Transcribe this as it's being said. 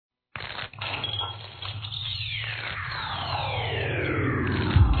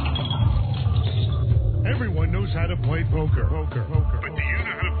everyone knows how to play poker. But do you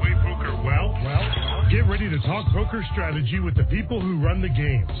know how to play poker well? Get ready to talk poker strategy with the people who run the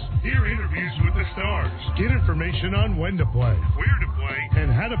games. Hear interviews with the stars. Get information on when to play, where to play,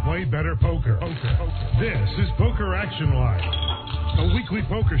 and how to play better poker. This is Poker Action Live, a weekly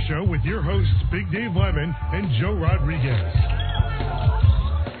poker show with your hosts Big Dave Lemon and Joe Rodriguez.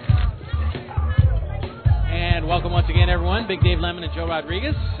 And welcome once again, everyone. Big Dave Lemon and Joe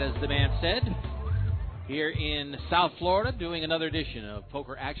Rodriguez, as the man said, here in South Florida, doing another edition of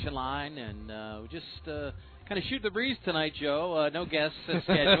Poker Action Line. And we just kind of shoot the breeze tonight, Joe. No guests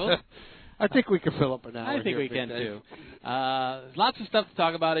scheduled. I think we can fill up an hour. I think we can, too. Lots of stuff to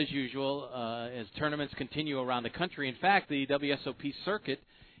talk about, as usual, as tournaments continue around the country. In fact, the WSOP circuit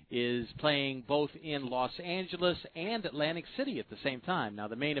is playing both in Los Angeles and Atlantic City at the same time. Now,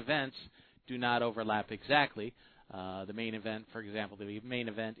 the main events do not overlap exactly. The main event, for example, the main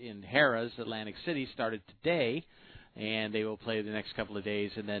event in Harrah's, Atlantic City, started today, and they will play the next couple of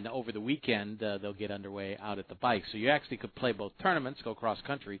days, and then over the weekend they'll get underway out at the Bike. So you actually could play both tournaments, go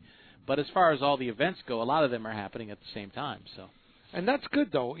cross-country, but as far as all the events go, a lot of them are happening at the same time. And that's good,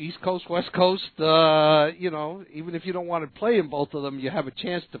 though. East Coast, West Coast, even if you don't want to play in both of them, you have a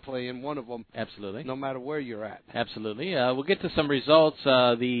chance to play in one of them. Absolutely. No matter where you're at. Absolutely. We'll get to some results.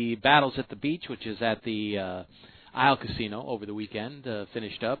 The Battles at the Beach, which is at the Isle Casino over the weekend,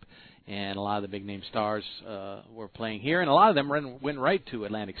 finished up, and a lot of the big-name stars were playing here, and a lot of them went right to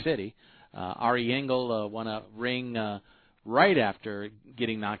Atlantic City. Ari Engel won a ring right after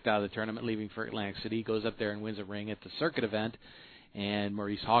getting knocked out of the tournament, leaving for Atlantic City. He goes up there and wins a ring at the circuit event. And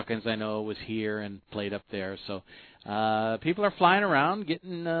Maurice Hawkins, I know, was here and played up there. So people are flying around,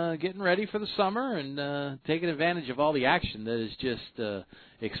 getting ready for the summer and taking advantage of all the action that is just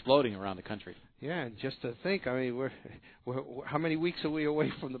exploding around the country. Yeah, and just to think, I mean, we're how many weeks are we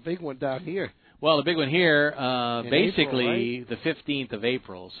away from the big one down here? Well, the big one here, basically April, right? The 15th of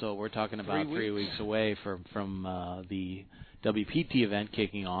April. So we're talking about 3 weeks away from the WPT event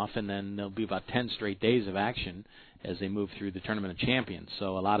kicking off, and then there'll be about 10 straight days of action as they move through the Tournament of Champions.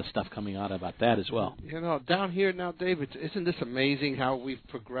 So a lot of stuff coming out about that as well. You know, down here now, David, isn't this amazing how we've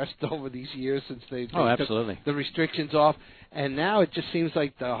progressed over these years since they absolutely. took the restrictions off? And now it just seems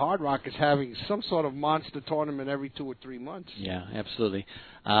like the Hard Rock is having some sort of monster tournament every 2 or 3 months. Yeah, absolutely.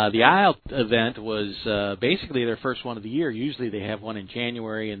 The Isle event was basically their first one of the year. Usually they have one in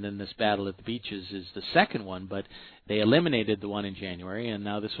January, and then this Battle at the Beaches is the second one, but they eliminated the one in January, and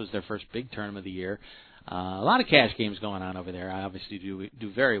now this was their first big tournament of the year. A lot of cash games going on over there. I obviously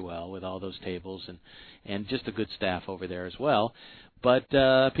do very well with all those tables and just a good staff over there as well. But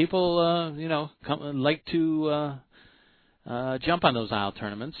people, like to jump on those Isle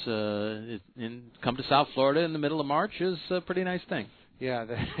tournaments and come to South Florida in the middle of March is a pretty nice thing. Yeah,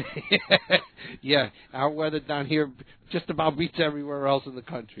 yeah. Our weather down here just about beats everywhere else in the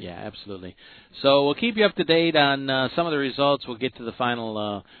country. Yeah, absolutely. So we'll keep you up to date on some of the results. We'll get to the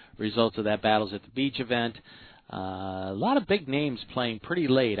final results of that Battles at the Beach event. A lot of big names playing pretty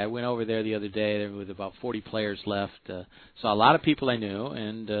late. I went over there the other day. There was about 40 players left. Saw a lot of people I knew,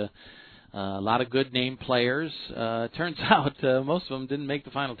 and a lot of good name players. Turns out most of them didn't make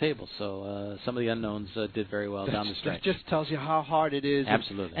the final table, so some of the unknowns did very well down the stretch. That just tells you how hard it is.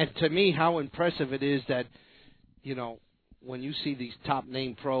 Absolutely. And to me, how impressive it is that, when you see these top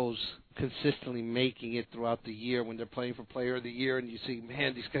name pros consistently making it throughout the year when they're playing for Player of the Year, and you see,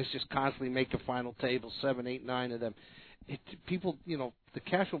 man, these guys just constantly make a final table, 7, 8, 9 of them. People, the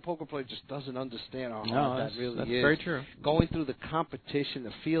casual poker player just doesn't understand how hard that really is. That's very true. Going through the competition,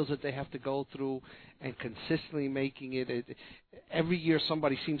 the fields that they have to go through, and consistently making it. Every year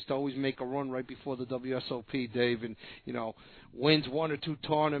somebody seems to always make a run right before the WSOP, Dave, and, wins 1 or 2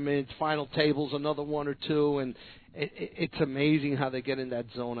 tournaments, final tables, another 1 or 2, and it's amazing how they get in that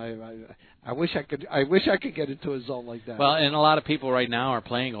zone. I wish I could get into a zone like that. Well, and a lot of people right now are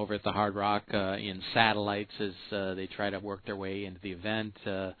playing over at the Hard Rock in satellites as they try to work their way into the event.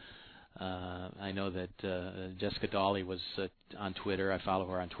 I know that Jessica Dawley was on Twitter. I follow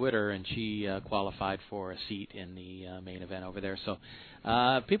her on Twitter, and she qualified for a seat in the main event over there. So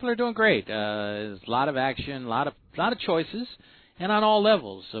people are doing great. There's a lot of action, a lot of choices. And on all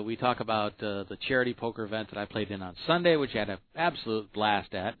levels. So we talk about the charity poker event that I played in on Sunday, which I had an absolute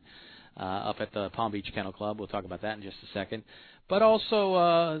blast at up at the Palm Beach Kennel Club. We'll talk about that in just a second. But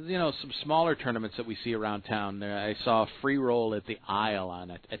also, some smaller tournaments that we see around town. I saw a free roll at the Isle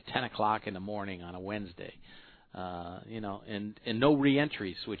at 10 o'clock in the morning on a Wednesday. and no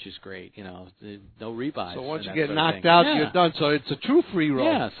re-entries, which is great. No rebuys. So once and you that get sort of knocked thing. out, Yeah. you're done. So it's a true free roll.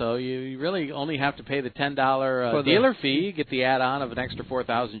 Yeah, so you really only have to pay the $10 dealer fee, get the add-on of an extra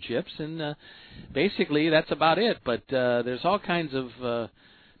 4,000 chips, and basically that's about it. But there's all kinds of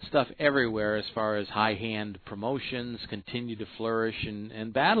stuff everywhere as far as high-hand promotions continue to flourish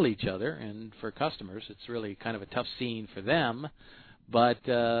and battle each other. And for customers, it's really kind of a tough scene for them. But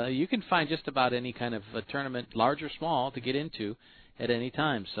you can find just about any kind of a tournament, large or small, to get into at any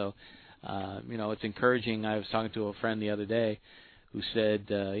time. So, it's encouraging. I was talking to a friend the other day who said,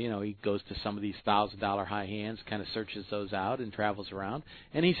 he goes to some of these $1,000 high hands, kind of searches those out and travels around.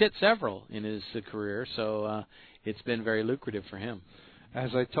 And he's hit several in his career, so it's been very lucrative for him.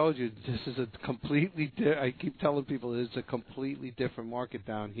 As I told you, this is a completely I keep telling people it's a completely different market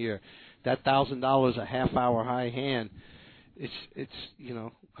down here. That $1,000 a half-hour high hand, it's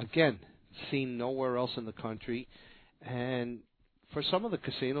again, seen nowhere else in the country, and for some of the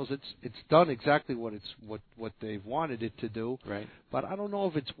casinos, it's done exactly what they've wanted it to do. Right. But I don't know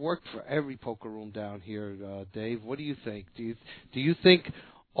if it's worked for every poker room down here, Dave. What do you think? Do you think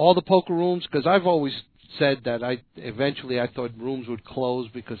all the poker rooms? Because I've always said that I thought rooms would close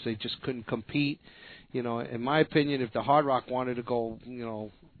because they just couldn't compete. In my opinion, if the Hard Rock wanted to go,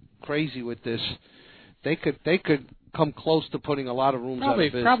 crazy with this, they could come close to putting a lot of rooms out of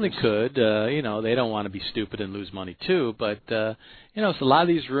business. Probably could. They don't want to be stupid and lose money too. But so a lot of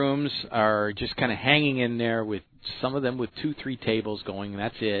these rooms are just kind of hanging in there with some of them with 2-3 tables going. And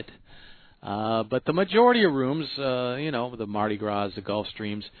that's it. But the majority of rooms, the Mardi Gras, the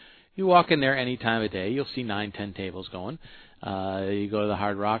Gulfstreams, you walk in there any time of day, you'll see 9-10 tables going. You go to the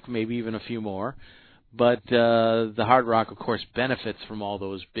Hard Rock, maybe even a few more. But the Hard Rock, of course, benefits from all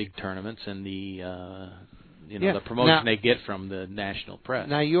those big tournaments and the the promotion they get from the national press.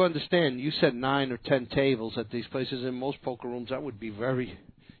 Now you understand. You said 9 or 10 tables at these places. In most poker rooms, that would be very.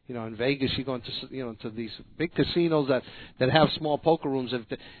 In Vegas, you go into to these big casinos that have small poker rooms.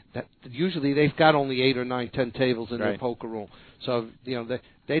 That usually they've got only 8 or 9, 10 tables in their poker room. So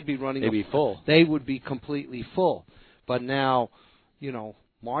they'd be running. They'd be full. They would be completely full. But now,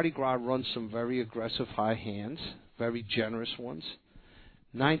 Mardi Gras runs some very aggressive high hands, very generous ones.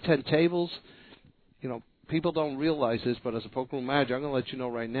 9, 10 tables. People don't realize this, but as a poker room manager, I'm going to let you know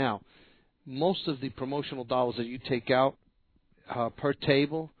right now. Most of the promotional dollars that you take out per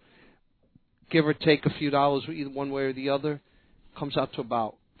table, give or take a few dollars either one way or the other, comes out to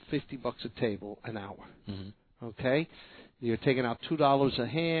about $50 a table an hour. Mm-hmm. Okay? You're taking out $2 a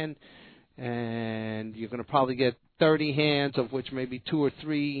hand, and you're going to probably get 30 hands, of which maybe 2 or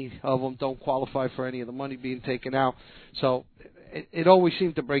 3 of them don't qualify for any of the money being taken out. So it always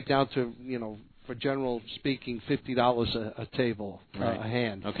seemed to break down to, for general speaking, $50 a table, a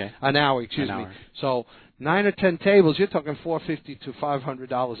hand. Okay. An hour, excuse me. So 9 or 10 tables, you're talking $450 to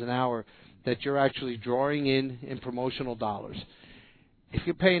 $500 an hour that you're actually drawing in promotional dollars. If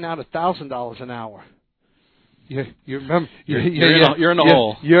you're paying out $1,000 an hour, you're in the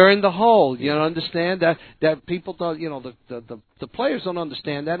hole. You're in the hole. You understand that people don't. The players don't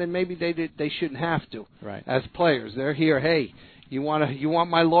understand that, and maybe they shouldn't have to. Right. As players, they're here. Hey, you want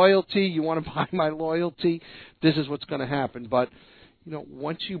my loyalty? You want to buy my loyalty? This is what's going to happen. But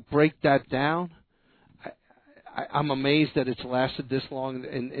once you break that down, I'm amazed that it's lasted this long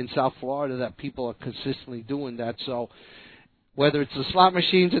in South Florida, that people are consistently doing that. So whether it's the slot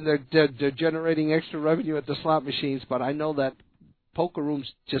machines and they're generating extra revenue at the slot machines, but I know that poker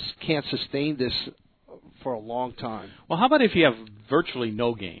rooms just can't sustain this for a long time. Well, how about if you have virtually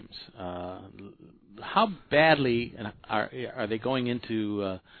no games? How badly are they going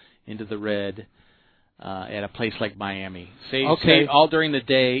into the red at a place like Miami? Say all during the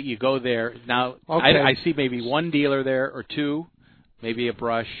day you go there. Now I see maybe one dealer there or two, maybe a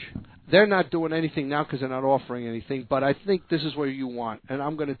brush. They're not doing anything now because they're not offering anything, but I think this is where you want, and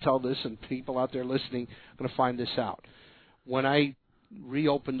I'm going to tell this, and people out there listening are going to find this out. When I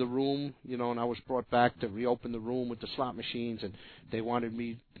reopened the room, and I was brought back to reopen the room with the slot machines, and they wanted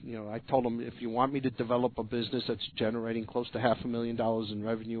me, I told them, if you want me to develop a business that's generating close to $500,000 in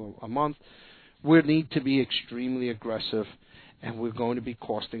revenue a month, we need to be extremely aggressive, and we're going to be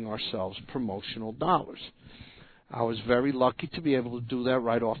costing ourselves promotional dollars. I was very lucky to be able to do that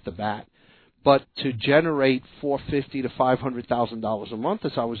right off the bat. But to generate $450,000 to $500,000 a month,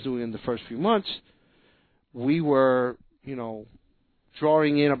 as I was doing in the first few months, we were,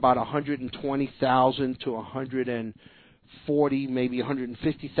 drawing in about $120,000 to $140,000, maybe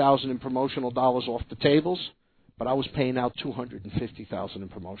 $150,000 in promotional dollars off the tables. But I was paying out $250,000 in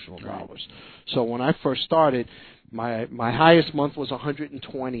promotional dollars. So when I first started, my highest month was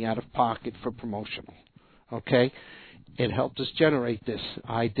 $120,000 out of pocket for promotional. Okay? It helped us generate this.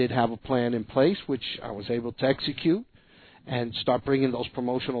 I did have a plan in place, which I was able to execute and start bringing those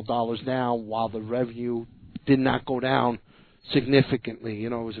promotional dollars down while the revenue did not go down significantly. It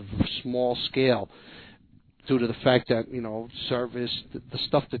was a small scale due to the fact that, service, the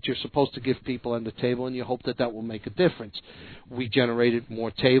stuff that you're supposed to give people on the table, and you hope that that will make a difference. We generated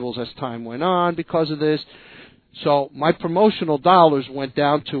more tables as time went on because of this. So my promotional dollars went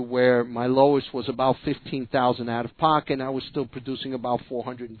down to where my lowest was about $15,000 out of pocket, and I was still producing about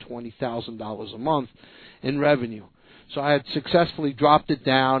 $420,000 a month in revenue. So I had successfully dropped it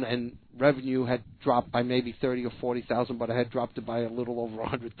down, and revenue had dropped by maybe 30 or 40,000, but I had dropped it by a little over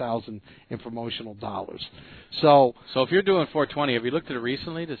 100,000 in promotional dollars. So if you're doing 420, have you looked at it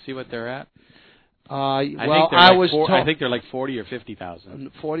recently to see what they're at? I think they're like 40 or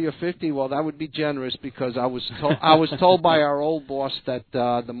 50,000. 40 or 50. Well, that would be generous because I was told by our old boss that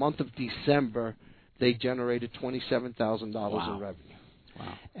the month of December they generated $27,000 in revenue.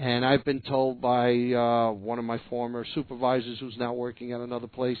 Wow. And I've been told by one of my former supervisors who's now working at another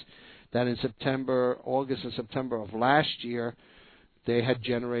place that in August and September of last year, they had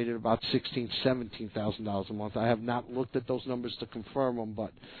generated about $17,000 a month. I have not looked at those numbers to confirm them,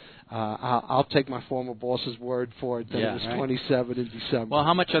 but I'll take my former boss's word for it that it was 27 in December. Well,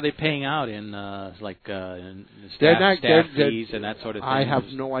 how much are they paying out in staff fees and that sort of thing? I have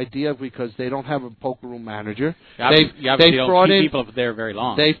no idea because they don't have a poker room manager. You obviously don't keep people there very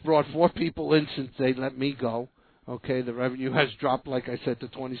long. They've brought 4 people in since they let me go. Okay, the revenue has dropped, like I said, to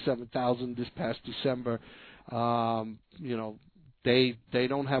 $27,000 this past December. They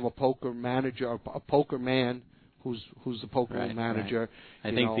don't have a poker manager, a poker man who's the poker room manager.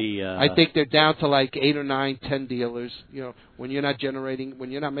 Right. I think they're down to like 8 or 9, 10 dealers. When you're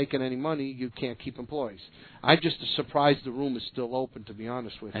not making any money, you can't keep employees. I'm just surprised the room is still open, to be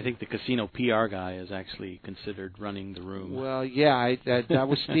honest with you. I think the casino PR guy is actually considered running the room. Well, yeah, that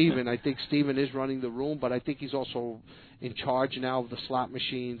was Steven. I think Steven is running the room, but I think he's also in charge now of the slot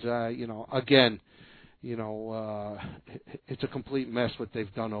machines. It's a complete mess what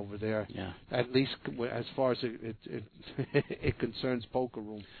they've done over there. Yeah. At least as far as it concerns poker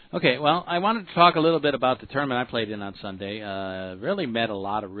room. Okay, well, I wanted to talk a little bit about the tournament I played in on Sunday. Really met a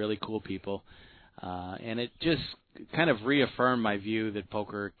lot of really cool people, and it just kind of reaffirmed my view that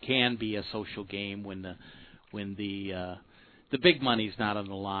poker can be a social game when the big money's not on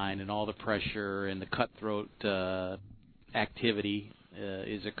the line and all the pressure and the cutthroat activity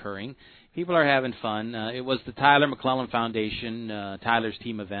is occurring. People are having fun. It was the Tyler McClellan Foundation, Tyler's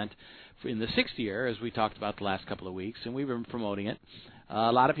team event in the 6th year, as we talked about the last couple of weeks, and we've been promoting it. A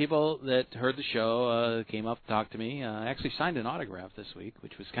lot of people that heard the show came up to talk to me. I actually signed an autograph this week,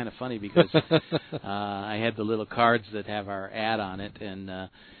 which was kind of funny because I had the little cards that have our ad on it, and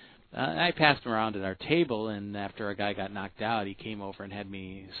I passed them around at our table, and after a guy got knocked out, he came over and had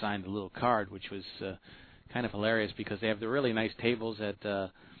me sign the little card, which was kind of hilarious because they have the really nice tables at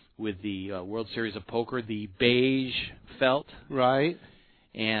with the World Series of Poker, the beige felt. Right.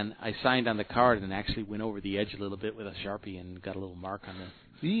 And I signed on the card and actually went over the edge a little bit with a Sharpie and got a little mark on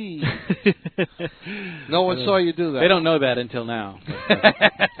the... No one saw you do that. They don't know that until now.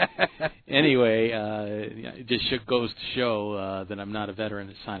 Anyway, it just goes to show that I'm not a veteran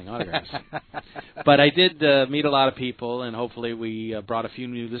at signing autographs. But I did meet a lot of people, and hopefully we brought a few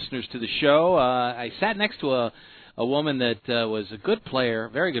new listeners to the show. I sat next to a woman that was a good player,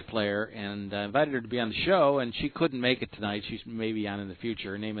 very good player, and invited her to be on the show, and she couldn't make it tonight. She's maybe on in the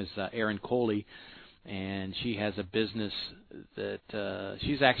future. Her name is Erin Coley, and she has a business that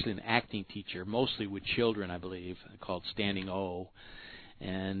she's actually an acting teacher, mostly with children, I believe, called Standing O.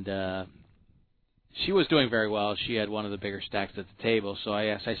 And she was doing very well. She had one of the bigger stacks at the table, so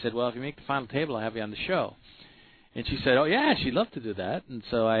I said, well, if you make the final table, I'll have you on the show. And she said, oh, yeah, she'd love to do that. And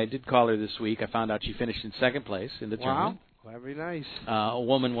so I did call her this week. I found out she finished in 2nd place in the tournament. Wow, very nice. A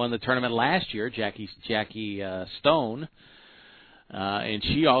woman won the tournament last year, Jackie Stone, and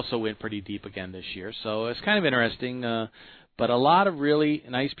she also went pretty deep again this year. So it's kind of interesting, but a lot of really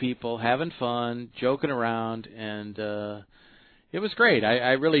nice people having fun, joking around, and it was great.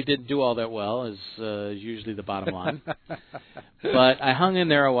 I really didn't do all that well, as usually the bottom line. But I hung in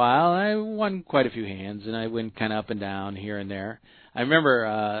there a while. I won quite a few hands, and I went kind of up and down here and there. I remember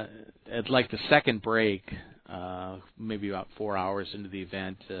at like the 2nd break, maybe about 4 hours into the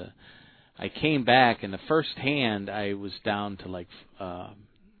event, I came back, and the first hand I was down to like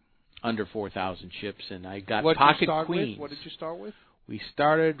under 4,000 chips, and I got pocket queens. What did you start with? We only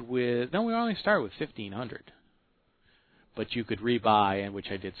started with 1,500. But you could rebuy, and which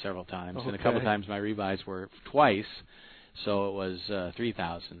I did several times, and a couple of times my rebuys were twice. so it was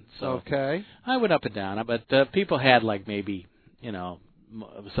 3,000. So okay. I went up and down, but people had like maybe,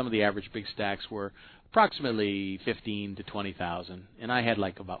 some of the average big stacks were approximately 15 to 20,000, and I had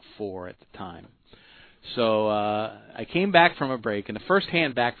like about 4 at the time. So I came back from a break, and the first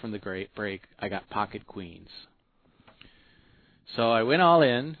hand back from the break, I got pocket queens. So I went all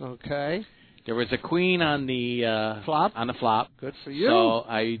in. Okay. There was a queen on the flop. On the flop. Good for you. So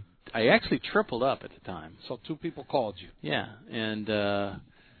I actually tripled up at the time. So 2 people called you. Yeah, and I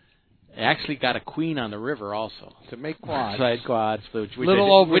actually got a queen on the river also To make quads. So I had quads, which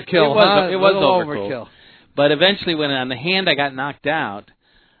little overkill. It was overkill. But eventually, when on the hand I got knocked out,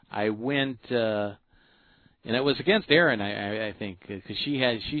 I went. And it was against Erin, I think, because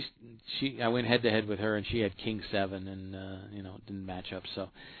I went head to head with her, and she had King 7, and didn't match up. So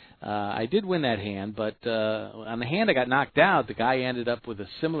I did win that hand, but on the hand I got knocked out. The guy ended up with a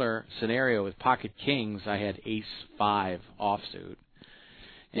similar scenario with pocket kings. I had Ace 5 offsuit.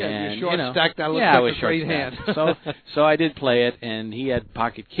 Yeah, and, you're short stacked. That looks like a great hand. so I did play it, and he had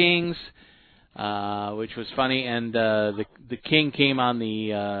pocket kings, which was funny, and the king came on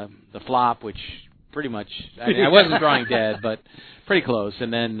the flop, which. Pretty much. I wasn't drawing dead, but pretty close.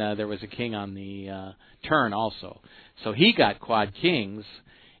 And then there was a king on the turn also. So he got quad kings,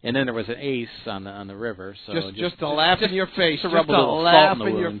 and then there was an ace on the river. So just a laugh in your face. Just a laugh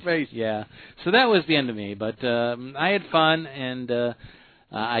in your face. Yeah. So that was the end of me. But I had fun, and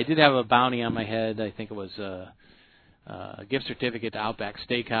I did have a bounty on my head. I think it was a gift certificate to Outback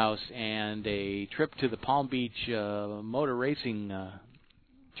Steakhouse and a trip to the Palm Beach motor racing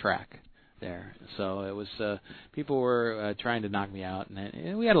track. There, so it was. People were trying to knock me out,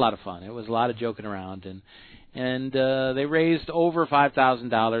 and we had a lot of fun. It was a lot of joking around, and they raised over $5,000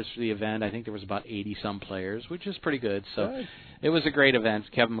 for the event. I think there was about 80 some players, which is pretty good. So Good. It was a great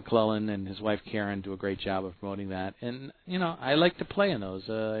event. Kevin McClellan and his wife Karen do a great job of promoting that, and I like to play in those.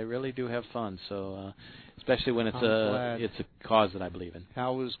 I really do have fun. So especially when it's a cause that I believe in.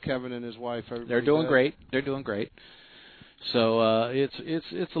 How was Kevin and his wife? They're doing great. They're doing great. So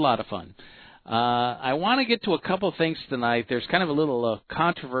it's a lot of fun. I want to get to a couple of things tonight. There's kind of a little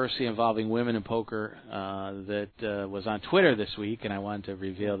controversy involving women in poker that was on Twitter this week, and I wanted to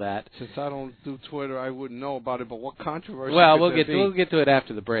reveal that. Since I don't do Twitter, I wouldn't know about it. But what controversy? Well, we'll get to it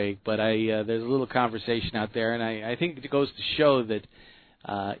after the break. But there's a little conversation out there, and I think it goes to show that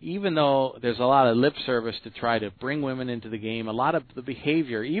even though there's a lot of lip service to try to bring women into the game, a lot of the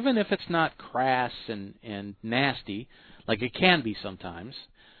behavior, even if it's not crass and nasty, like it can be sometimes,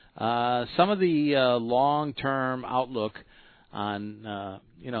 some of the long-term outlook on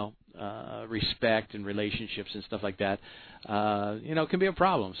respect and relationships and stuff like that, can be a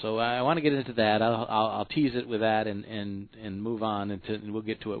problem. So I want to get into that. I'll tease it with that and move on, and we'll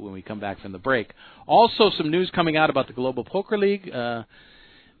get to it when we come back from the break. Also, some news coming out about the Global Poker League.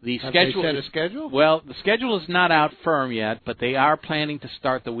 Have they set a schedule? Well, the schedule is not out firm yet, but they are planning to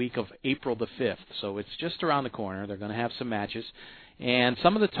start the week of April the 5th. So it's just around the corner. They're going to have some matches. And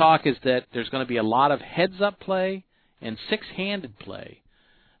some of the talk is that there's going to be a lot of heads-up play and six-handed play.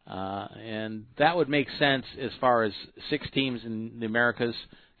 And that would make sense as far as 6 teams in the Americas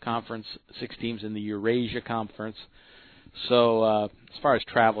Conference, 6 teams in the Eurasia Conference. So as far as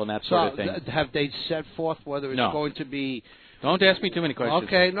travel and that sort of thing. Have they set forth whether it's going to be... Don't ask me too many questions.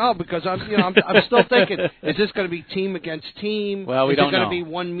 Okay, no, because I'm still thinking, is this going to be team against team? Well, we don't know. Is it going to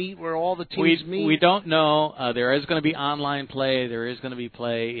be one meet where all the teams meet? We don't know. There is going to be online play. There is going to be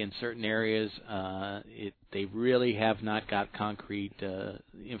play in certain areas. They really have not got concrete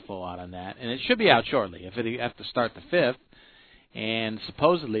info out on that, and it should be out shortly. If they have to start the 5th, and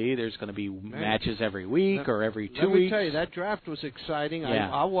supposedly there's going to be matches every week or every 2 weeks. Let me tell you, that draft was exciting. Yeah.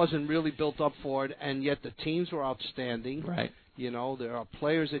 I wasn't really built up for it, and yet the teams were outstanding. Right. There are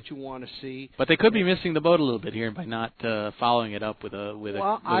players that you want to see. But they could be missing the boat a little bit here by not following it up with a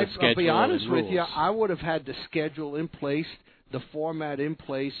schedule. I'll be honest and with rules. you. I would have had the schedule in place, the format in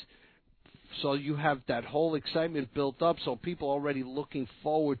place, so you have that whole excitement built up, so people already looking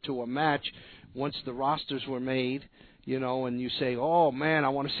forward to a match once the rosters were made. And you say, oh, man, I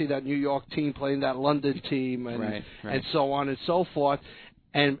want to see that New York team playing that London team, and and so on and so forth,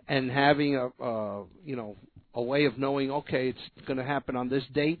 and having a way of knowing, okay, it's going to happen on this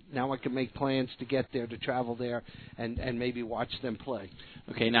date. Now I can make plans to get there, to travel there, and maybe watch them play.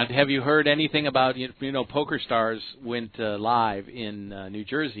 Okay, now have you heard anything about, PokerStars went live in New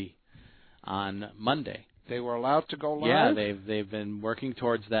Jersey on Monday. They were allowed to go live? Yeah, they've been working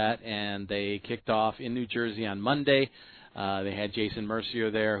towards that, and they kicked off in New Jersey on Monday. They had Jason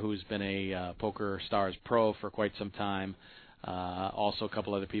Mercier there, who's been a PokerStars pro for quite some time. Also a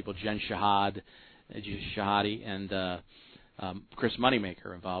couple other people, Jen Shahad. Shahadi, and Chris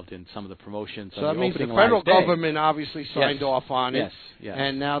Moneymaker involved in some of the promotions. So on that the means the opening federal live day. government obviously signed off on it. Yes.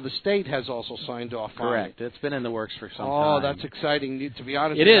 And now the state has also signed off on it. Correct. It's been in the works for some time. Oh, that's exciting. To be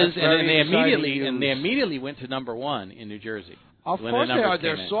honest, it is, and they immediately went to number one in New Jersey. Of course they are.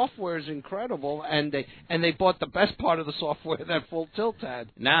 Their software is incredible, and they bought the best part of the software that Full Tilt had.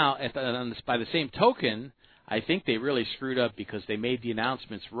 Now, by the same token, I think they really screwed up because they made the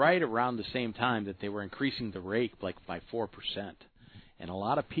announcements right around the same time that they were increasing the rate by 4%. And a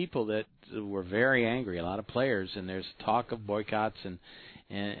lot of people that were very angry, a lot of players, and there's talk of boycotts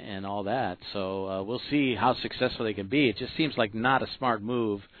and all that. So we'll see how successful they can be. It just seems like not a smart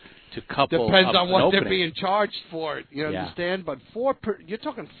move to couple. Depends on what opening. they're being charged for it. You understand? But you're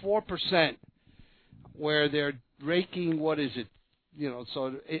talking 4%, where they're raking. What is it?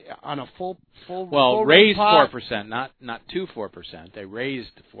 So on a full raised pot, 4%, not to 4%. They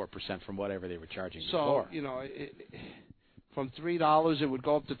raised 4% from whatever they were charging before. So from $3, it would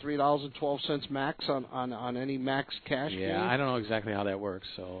go up to $3.12 max on any max cash game. Yeah, I don't know exactly how that works.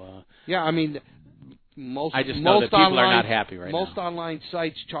 So I mean, I just know that people are not happy right now. Most now. online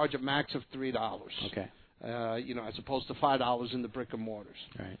sites charge a max of $3. Okay. As opposed to $5 in the brick and mortars.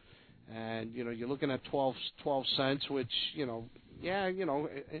 Right. And you're looking at 12 cents, which in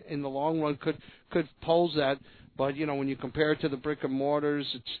the long run could pose that. But when you compare it to the brick and mortars,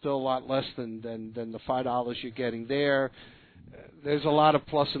 it's still a lot less than the $5 you're getting there. There's a lot of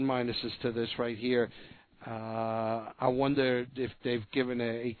plus and minuses to this right here. I wonder if they've given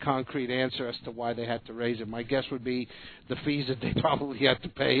a concrete answer as to why they had to raise it. My guess would be the fees that they probably had to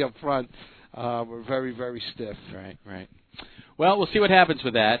pay up front were very, very stiff. Right. Well, we'll see what happens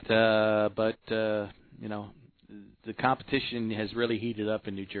with that. But the competition has really heated up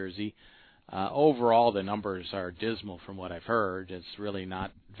in New Jersey. Overall, the numbers are dismal from what I've heard. It's really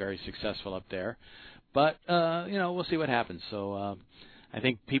not very successful up there. But, we'll see what happens. So I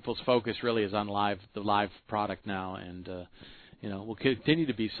think people's focus really is on the live product now. And, will continue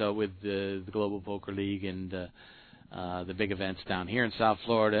to be so with the Global Poker League and the big events down here in South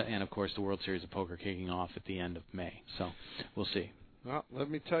Florida, and, of course, the World Series of Poker kicking off at the end of May. So we'll see. Well, let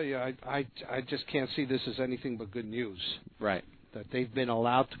me tell you, I just can't see this as anything but good news. Right. That they've been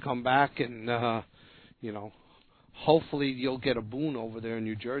allowed to come back and, hopefully you'll get a boon over there in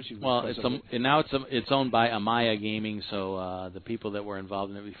New Jersey. Well, it's owned by Amaya Gaming, so the people that were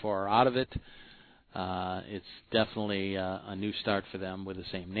involved in it before are out of it. It's definitely a new start for them with the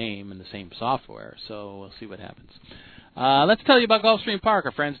same name and the same software, so we'll see what happens. Let's tell you about Gulfstream Park,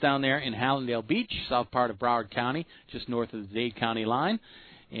 our friends down there in Hallandale Beach, south part of Broward County, just north of the Dade County line.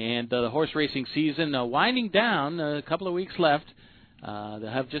 And the horse racing season winding down, a couple of weeks left. They'll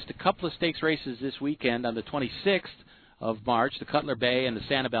have just a couple of stakes races this weekend on the 26th of March, the Cutler Bay and the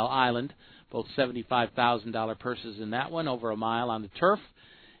Sanibel Island, both $75,000 purses in that one, over a mile on the turf.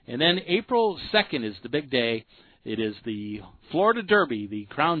 And then April 2nd is the big day. It is the Florida Derby, the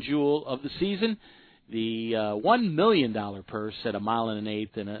crown jewel of the season. The $1 million purse at a mile and an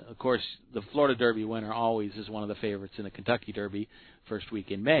eighth. And, of course, the Florida Derby winner always is one of the favorites in the Kentucky Derby first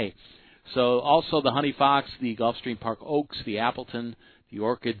week in May. So also the Honey Fox, the Gulfstream Park Oaks, the Appleton, the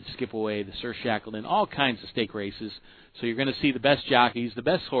Orchid, the Skipaway, the Sir Shackleton, all kinds of stake races. So you're going to see the best jockeys, the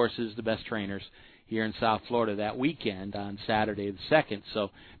best horses, the best trainers here in South Florida that weekend on Saturday the 2nd. So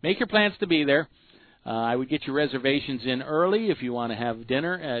make your plans to be there. I would get your reservations in early if you want to have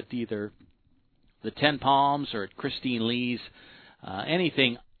dinner at either the 10 Palms or at Christine Lee's,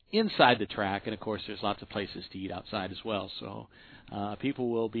 anything inside the track. And, of course, there's lots of places to eat outside as well. So people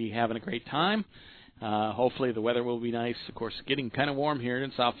will be having a great time. Hopefully the weather will be nice. Of course, getting kind of warm here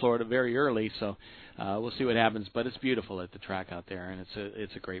in South Florida very early, so we'll see what happens. But it's beautiful at the track out there, and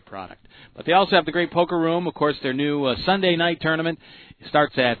it's a great product. But they also have the great poker room. Of course, their new Sunday night tournament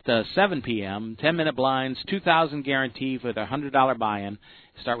starts at 7 p.m., 10-minute blinds, $2,000 guarantee with a $100 buy-in.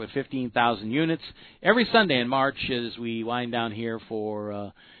 Start with 15,000 units. Every Sunday in March as we wind down here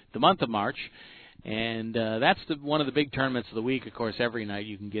for the month of March. And that's one of the big tournaments of the week. Of course, every night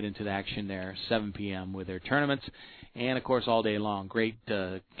you can get into the action there, 7 p.m. with their tournaments. And, of course, all day long, great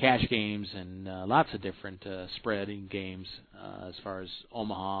cash games and lots of different spreading games as far as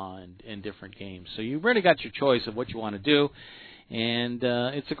Omaha and different games. So you've really got your choice of what you want to do. And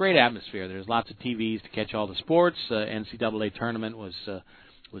it's a great atmosphere. There's lots of TVs to catch all the sports. NCAA tournament was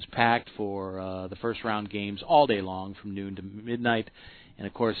packed for the first round games all day long from noon to midnight. And,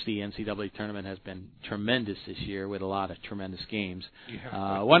 of course, the NCAA tournament has been tremendous this year with a lot of tremendous games.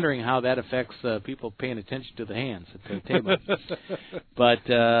 Yeah. Wondering how that affects people paying attention to the hands at the table. But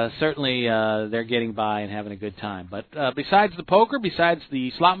certainly they're getting by and having a good time. But besides the poker, besides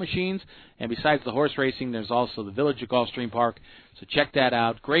the slot machines, and besides the horse racing, there's also the Village at Gulfstream Park. So check that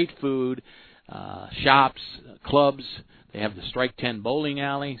out. Great food, shops, clubs. They have the Strike 10 bowling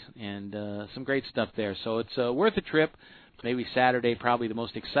alley and some great stuff there. So it's worth a trip. Maybe Saturday, probably the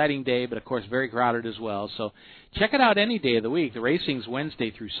most exciting day, but, of course, very crowded as well. So check it out any day of the week. The racing's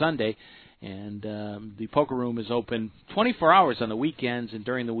Wednesday through Sunday, and the poker room is open 24 hours on the weekends, and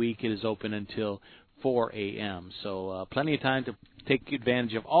during the week it is open until 4 a.m. So plenty of time to take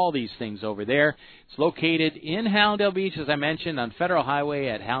advantage of all these things over there. It's located in Hallandale Beach, as I mentioned, on Federal Highway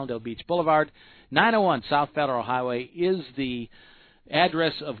at Hallandale Beach Boulevard. 901 South Federal Highway is the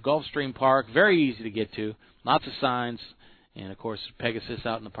address of Gulfstream Park. Very easy to get to. Lots of signs. And, of course, Pegasus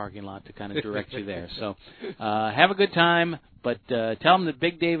out in the parking lot to kind of direct you there. So have a good time, but tell them that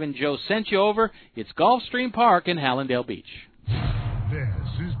Big Dave and Joe sent you over. It's Gulfstream Park in Hallandale Beach.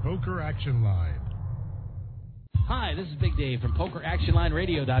 This is Poker Action Line. Hi, this is Big Dave from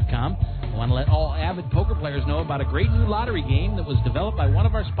PokerActionLineRadio.com. I want to let all avid poker players know about a great new lottery game that was developed by one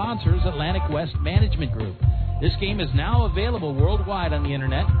of our sponsors, Atlantic West Management Group. This game is now available worldwide on the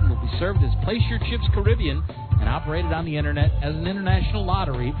Internet and will be served as Place Your Chips Caribbean and operated on the Internet as an international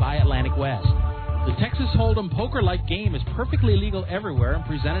lottery by Atlantic West. The Texas Hold'em poker-like game is perfectly legal everywhere and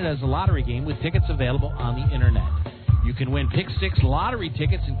presented as a lottery game with tickets available on the Internet. You can win Pick 6 lottery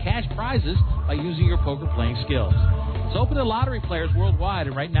tickets and cash prizes by using your poker playing skills. It's open to lottery players worldwide,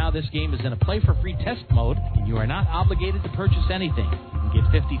 and right now this game is in a play-for-free test mode, and you are not obligated to purchase anything. You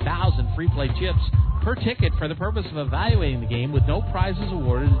can get 50,000 free play chips per ticket for the purpose of evaluating the game with no prizes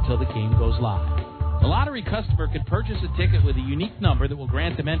awarded until the game goes live. The lottery customer can purchase a ticket with a unique number that will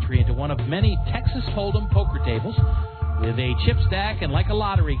grant them entry into one of many Texas Hold'em poker tables with a chip stack, and like a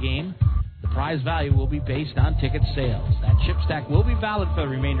lottery game, the prize value will be based on ticket sales. That chip stack will be valid for the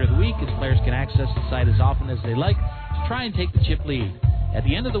remainder of the week, as players can access the site as often as they like to try and take the chip lead. At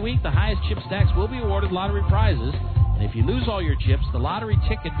the end of the week, the highest chip stacks will be awarded lottery prizes, and if you lose all your chips, the lottery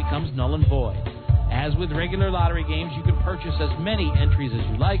ticket becomes null and void. As with regular lottery games, you can purchase as many entries as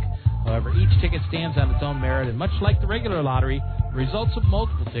you like. However, each ticket stands on its own merit, and much like the regular lottery, the results of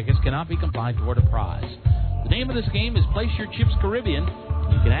multiple tickets cannot be combined toward a prize. The name of this game is Place Your Chips Caribbean.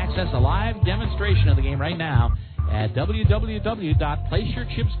 You can access a live demonstration of the game right now at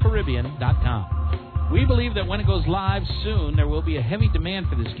www.placeyourchipscaribbean.com. We believe that when it goes live soon, there will be a heavy demand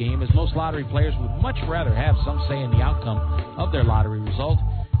for this game, as most lottery players would much rather have some say in the outcome of their lottery result.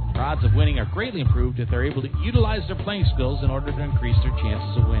 Their odds of winning are greatly improved if they're able to utilize their playing skills in order to increase their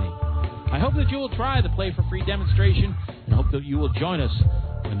chances of winning. I hope that you will try the Play for Free demonstration, and hope that you will join us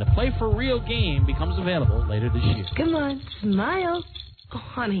when the Play for Real game becomes available later this year. Come on, smile. Oh,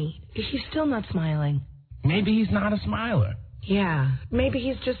 honey, he's still not smiling. Maybe he's not a smiler. Yeah, maybe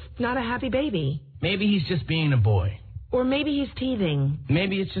he's just not a happy baby. Maybe he's just being a boy. Or maybe he's teething.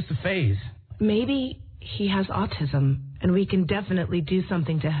 Maybe it's just a phase. Maybe he has autism, and we can definitely do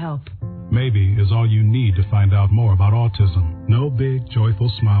something to help. Maybe is all you need to find out more about autism. No big, joyful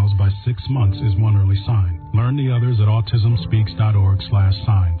smiles by 6 months is one early sign. Learn the others at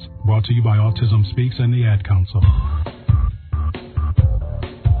autismspeaks.org/signs. Brought to you by Autism Speaks and the Ad Council.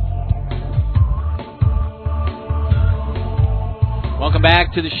 Welcome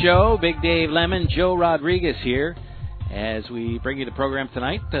back to the show. Big Dave Lemon, Joe Rodriguez here as we bring you the program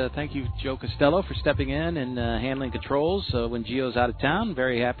tonight. Thank you, Joe Costello, for stepping in and handling controls when Gio's out of town.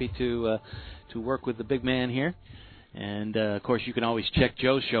 Very happy to work with the big man here. And, of course, you can always check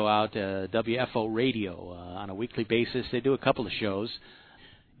Joe's show out, WFO Radio, on a weekly basis. They do a couple of shows.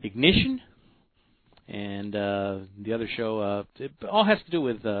 Ignition and the other show, it all has to do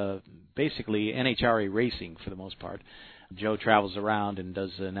with basically NHRA racing for the most part. Joe travels around and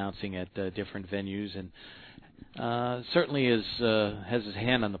does announcing at different venues, and certainly has his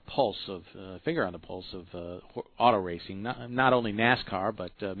hand on the pulse of finger on the pulse of auto racing, not only NASCAR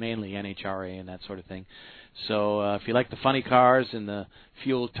but mainly NHRA and that sort of thing. So if you like the funny cars and the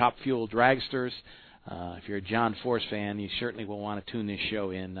top fuel dragsters, if you're a John Force fan, you certainly will want to tune this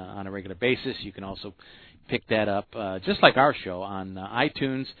show in on a regular basis. You can also pick that up, just like our show, on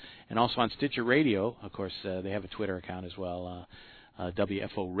iTunes and also on Stitcher Radio. Of course, they have a Twitter account as well,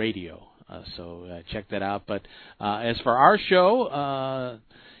 WFO Radio. So check that out. But as for our show,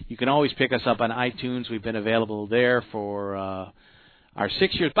 you can always pick us up on iTunes. We've been available there for our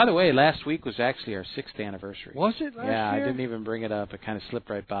 6 years. By the way, last week was actually our 6th anniversary. Was it last year? Yeah, I didn't even bring it up. It kind of slipped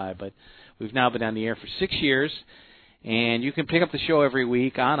right by. But we've now been on the air for 6 years. And you can pick up the show every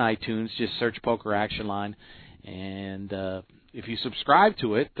week on iTunes. Just search Poker Action Line. And if you subscribe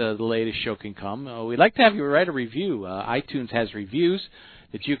to it, the latest show can come. We'd like to have you write a review. iTunes has reviews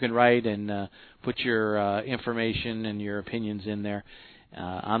that you can write and put your information and your opinions in there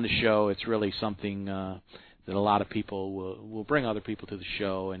on the show. It's really something that a lot of people will bring other people to the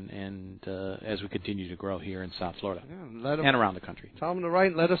show, and as we continue to grow here in South Florida and around the country. Tell them to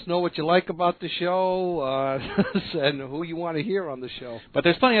write and let us know what you like about the show and who you want to hear on the show. But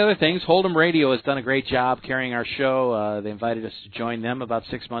there's plenty of other things. Hold'em Radio has done a great job carrying our show. They invited us to join them about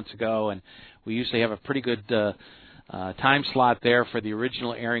 6 months ago, and we usually have a pretty good time slot there for the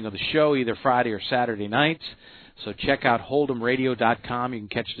original airing of the show, either Friday or Saturday nights. So check out hold'emradio.com. You can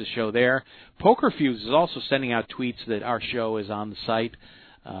catch the show there. Poker Fuse is also sending out tweets that our show is on the site.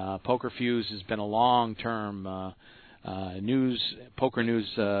 Poker Fuse has been a long-term poker news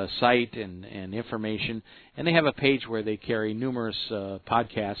site and information. And they have a page where they carry numerous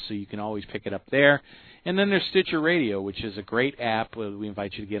podcasts, so you can always pick it up there. And then there's Stitcher Radio, which is a great app we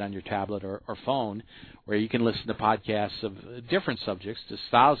invite you to get on your tablet or phone, where you can listen to podcasts of different subjects. There's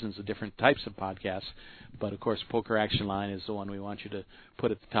thousands of different types of podcasts. But, of course, Poker Action Line is the one we want you to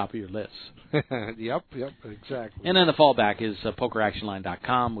put at the top of your list. Yep, exactly. And then the fallback is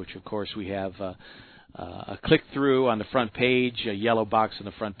pokeractionline.com, which, of course, we have a click-through on the front page, a yellow box on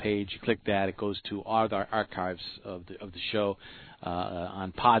the front page. You click that, it goes to all the archives of the show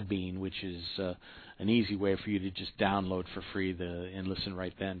on Podbean, which is an easy way for you to just download for free and listen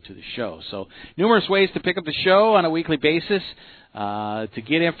right then to the show. So numerous ways to pick up the show on a weekly basis, to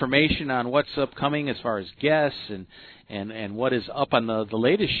get information on what's upcoming as far as guests and what is up on the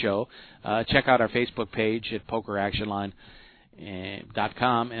latest show. Check out our Facebook page at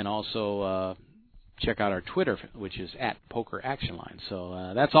pokeractionline.com, and also check out our Twitter, which is at Poker Action Line.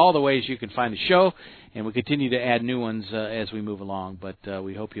 So that's all the ways you can find the show, and we continue to add new ones as we move along. But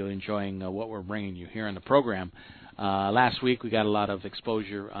we hope you're enjoying what we're bringing you here on the program. Last week we got a lot of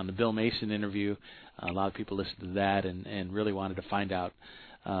exposure on the Bill Mason interview. A lot of people listened to that and really wanted to find out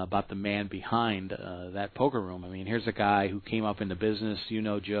about the man behind that poker room. I mean, here's a guy who came up in the business. You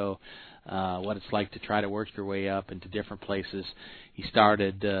know, Joe, what it's like to try to work your way up into different places. He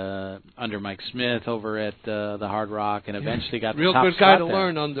started under Mike Smith over at the Hard Rock, and eventually got the top spot. Real good guy to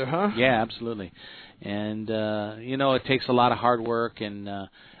learn under, huh? Yeah, absolutely. And, it takes a lot of hard work and a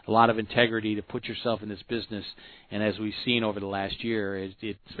lot of integrity to put yourself in this business. And as we've seen over the last year, it's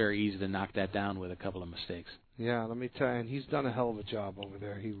very easy to knock that down with a couple of mistakes. Yeah, let me tell you, and he's done a hell of a job over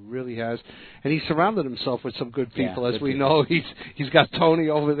there. He really has, and he's surrounded himself with some good people. As we know, he's got Tony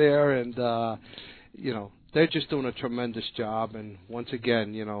over there, and they're just doing a tremendous job. And once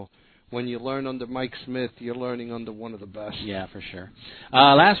again, when you learn under Mike Smith, you're learning under one of the best. Yeah, for sure.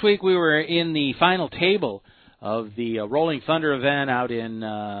 Last week we were in the final table of the Rolling Thunder event out in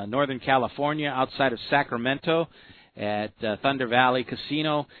Northern California, outside of Sacramento, at Thunder Valley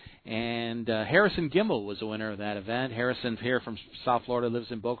Casino. And Harrison Gimbel was the winner of that event. Harrison's here from South Florida, lives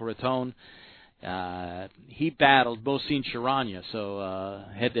in Boca Raton. He battled Mohsin Sharanya, so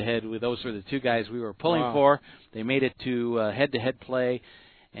head-to-head, those were the two guys we were pulling for. They made it to head-to-head play,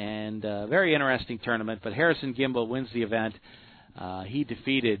 and very interesting tournament. But Harrison Gimbel wins the event. He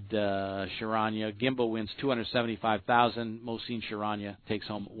defeated Sharanya. Gimbel wins $275,000. Mohsin Sharanya takes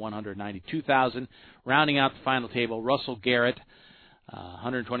home $192,000. Rounding out the final table, Russell Garrett,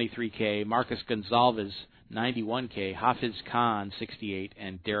 $123K, Marcus Gonzalez, $91K, Hafiz Khan, $68,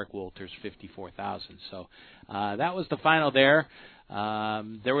 and Derek Walters, $54,000. So that was the final there.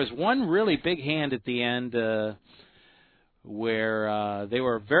 There was one really big hand at the end where they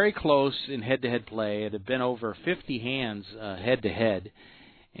were very close in head-to-head play. It had been over 50 hands head-to-head,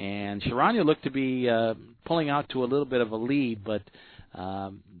 and Sharanya looked to be pulling out to a little bit of a lead, but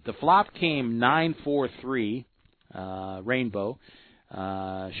the flop came 9-4-3, Rainbow.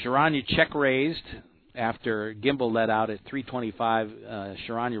 Sharanya check-raised after Gimbel let out at 325.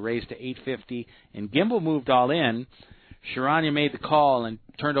 Sharanya raised to 850, and Gimbel moved all in. Sharanya made the call and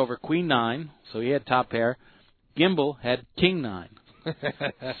turned over Queen 9, so he had top pair. Gimbel had King 9.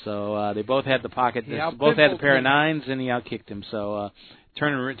 So they both had the pocket. Both had the pair of nines, and he outkicked him. So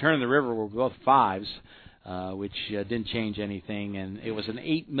turn the river were both fives, which didn't change anything, and it was an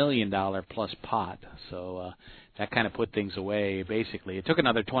 $8 million plus pot. So that kind of put things away. Basically, it took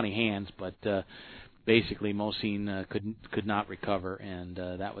another 20 hands, but basically Mohsin could not recover, and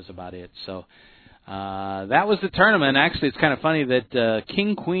that was about it. So that was the tournament. Actually, it's kind of funny that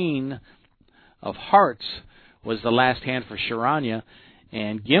King Queen of Hearts was the last hand for Sharanya,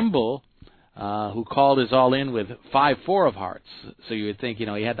 and Gimbel who called his all-in with 5-4 of hearts. So you would think, he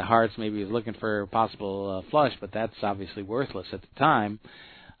had the hearts, maybe he was looking for a possible flush, but that's obviously worthless at the time.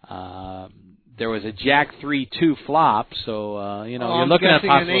 There was a Jack 3-2 flop, so you're looking at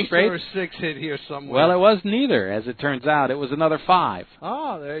possible straight. An ace or a 6 hit here somewhere. Well, it was neither, as it turns out. It was another 5.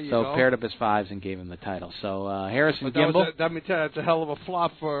 Oh, there you go. So paired up his 5s and gave him the title. So Harrison Gimble. Let me tell you, that's a hell of a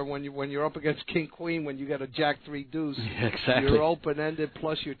flop for when you're up against King Queen when you got a Jack 3 deuce. Exactly. You're open-ended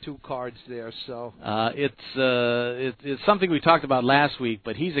plus your 2 cards there. So it's something we talked about last week.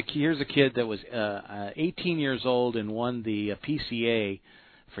 But here's a kid that was 18 years old and won the PCA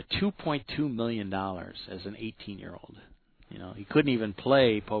for $2.2 million as an 18-year-old. He couldn't even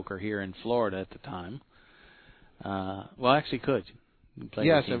play poker here in Florida at the time. Well, actually could.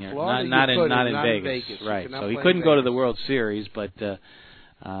 Yes, in Florida, not in Vegas. Right. So he couldn't go to the World Series, but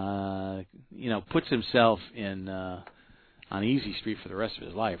puts himself in on easy street for the rest of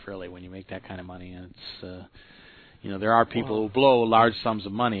his life, really, when you make that kind of money. And it's there are people who blow large sums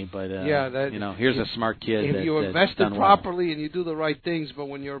of money, but here's a smart kid. If you invest it properly and you do the right things, but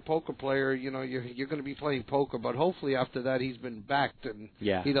when you're a poker player, you're going to be playing poker. But hopefully after that, he's been backed and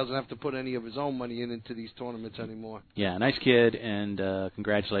he doesn't have to put any of his own money into these tournaments anymore. Yeah, nice kid, and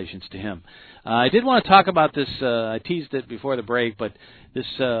congratulations to him. I did want to talk about this. I teased it before the break, but this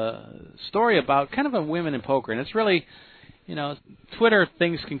story about kind of a women in poker, and it's really. Twitter,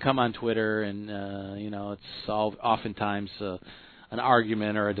 things can come on Twitter, and, it's oftentimes an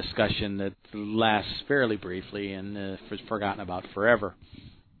argument or a discussion that lasts fairly briefly and is forgotten about forever.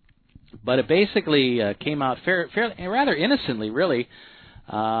 But it basically came out rather innocently, really,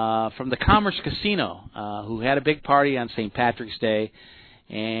 from the Commerce Casino, who had a big party on St. Patrick's Day,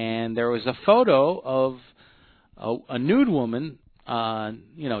 and there was a photo of a nude woman.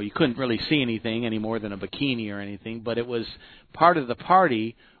 You couldn't really see anything any more than a bikini or anything, but it was part of the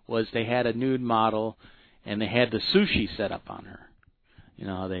party was they had a nude model and they had the sushi set up on her.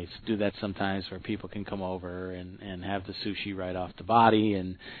 They do that sometimes where people can come over and have the sushi right off the body,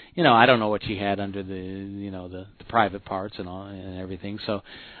 and I don't know what she had under the private parts and all and everything. So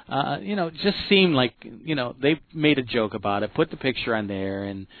it just seemed like they made a joke about it, put the picture on there,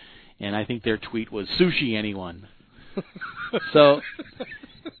 and I think their tweet was sushi anyone. So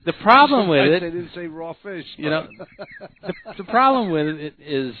the problem with it, they didn't say raw fish. The problem with it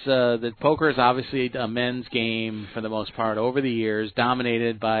is that poker is obviously a men's game for the most part over the years,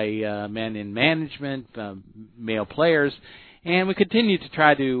 dominated by men in management, male players, and we continue to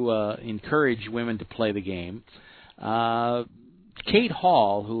try to encourage women to play the game. Kate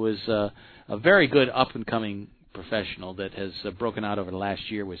Hall, who is a very good up-and-coming professional that has broken out over the last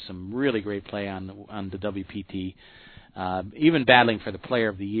year with some really great play on the WPT, even battling for the Player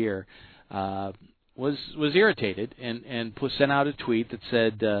of the Year, was irritated and sent out a tweet that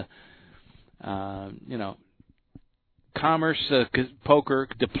said, Commerce Poker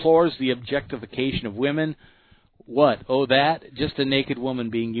deplores the objectification of women. What? Oh, that? Just a naked woman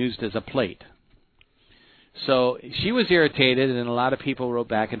being used as a plate. So she was irritated, and a lot of people wrote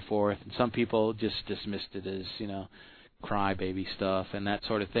back and forth, and some people just dismissed it as, crybaby stuff and that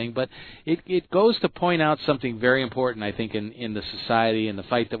sort of thing. But it goes to point out something very important, I think, in the society and the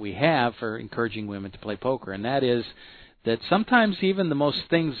fight that we have for encouraging women to play poker, and that is that sometimes even the most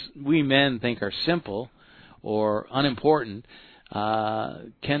things we men think are simple or unimportant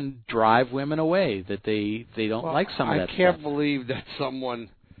can drive women away, that they don't like some of that stuff. I can't believe that someone,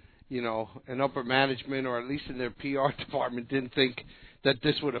 in upper management or at least in their PR department didn't think that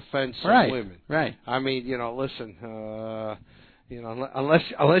this would offend some women. Right. I mean, listen, unless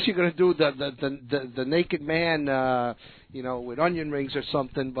you're going to do the naked man, with onion rings or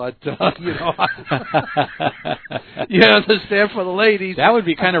something, but you understand, for the ladies. That would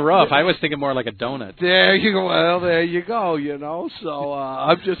be kind of rough. I was thinking more like a donut. There you go. Well, there you go. So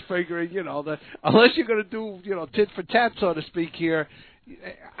I'm just figuring, that unless you're going to do, tit for tat, so to speak, here.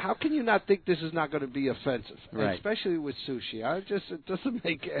 How can you not think this is not going to be offensive, right? Especially with sushi? It doesn't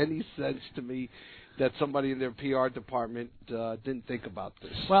make any sense to me that somebody in their PR department didn't think about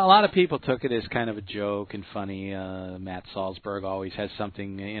this. Well, a lot of people took it as kind of a joke and funny. Matt Salzberg always has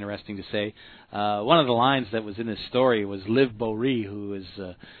something interesting to say. One of the lines that was in this story was Liv Boehry, who is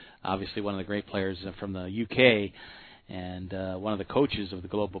obviously one of the great players from the UK and one of the coaches of the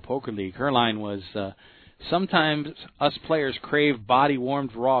Global Poker League. Her line was, sometimes us players crave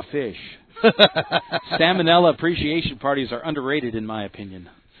body-warmed raw fish. Salmonella appreciation parties are underrated, in my opinion.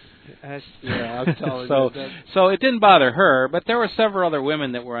 I'm telling you. So it didn't bother her, but there were several other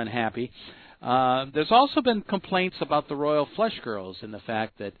women that were unhappy. There's also been complaints about the Royal Flush Girls and the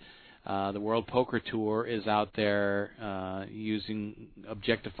fact that the World Poker Tour is out there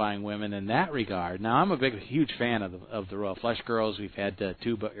objectifying women in that regard. Now, I'm a huge fan of the Royal Flush Girls. We've had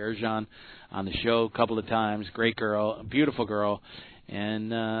Tuba Erjan on the show a couple of times. Great girl, beautiful girl.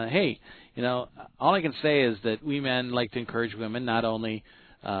 And, hey, all I can say is that we men like to encourage women not only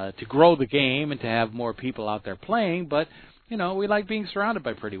to grow the game and to have more people out there playing, but we like being surrounded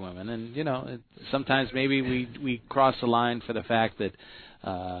by pretty women. And, sometimes maybe we cross the line for the fact that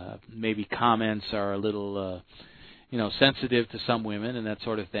maybe comments are a little, sensitive to some women and that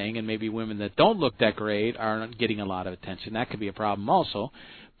sort of thing. And maybe women that don't look that great aren't getting a lot of attention. That could be a problem also.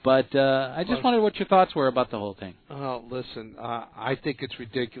 But I just wondered what your thoughts were about the whole thing. Listen, I think it's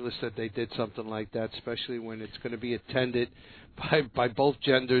ridiculous that they did something like that, especially when it's going to be attended by both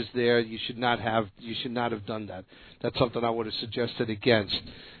genders there. You should not have done that. That's something I would have suggested against.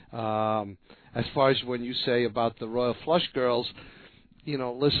 As far as when you say about the Royal Flush Girls,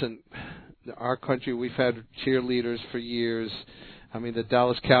 listen, our country, we've had cheerleaders for years. I mean, the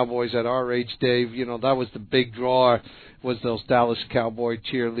Dallas Cowboys at our age, Dave, that was the big draw, was those Dallas Cowboy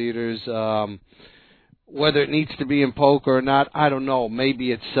cheerleaders. Whether it needs to be in poker or not, I don't know.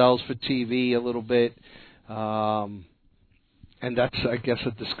 Maybe it sells for TV a little bit. And that's, I guess,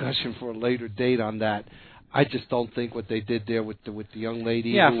 a discussion for a later date on that. I just don't think what they did there with the young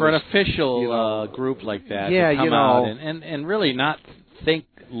lady. Yeah, for an official group like that to come out and really not think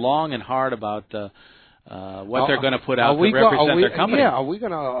long and hard about what they're going to put out to represent their company. Yeah, are we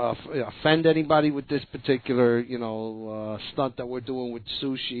going to offend anybody with this particular, stunt that we're doing with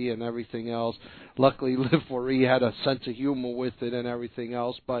sushi and everything else? Luckily, Liv Fourie had a sense of humor with it and everything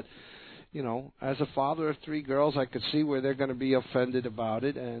else. But, as a father of 3 girls, I could see where they're going to be offended about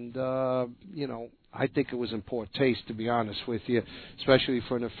it. And, I think it was in poor taste, to be honest with you, especially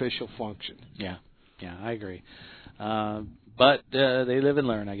for an official function. Yeah, I agree. But they live and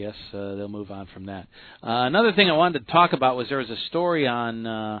learn, I guess. They'll move on from that. Another thing I wanted to talk about was there was a story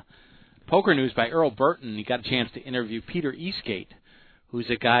on Poker News by Earl Burton. He got a chance to interview Peter Eastgate, who's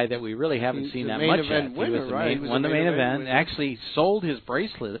a guy that we really haven't seen that much yet. He won the main event. Actually sold his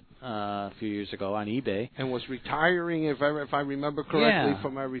bracelet a few years ago on eBay. And was retiring, if I remember correctly,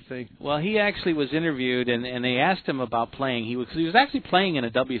 from everything. Well, he actually was interviewed, and they asked him about playing. He was actually playing in a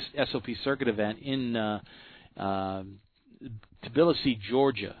WSOP circuit event in Tbilisi,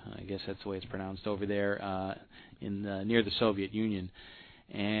 Georgia. I guess that's the way it's pronounced over there near the Soviet Union.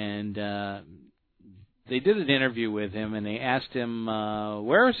 And they did an interview with him, and they asked him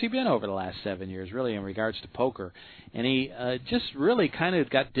where has he been over the last 7 years, really, in regards to poker. And he just really kind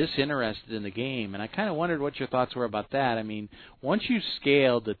of got disinterested in the game. And I kind of wondered what your thoughts were about that. I mean, once you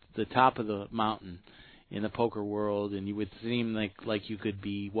scaled the top of the mountain in the poker world, and you would seem like you could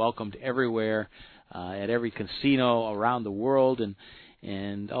be welcomed everywhere, at every casino around the world,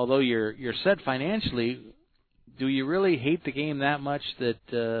 and although you're set financially, do you really hate the game that much that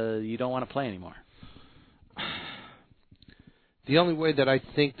you don't want to play anymore? The only way that I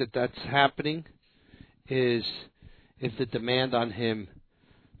think that's happening is if the demand on him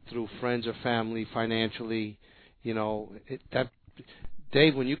through friends or family financially,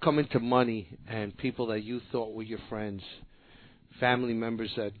 Dave, when you come into money and people that you thought were your friends, family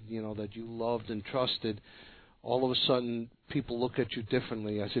members that that you loved and trusted, all of a sudden people look at you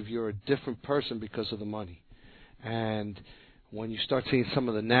differently, as if you're a different person because of the money. And when you start seeing some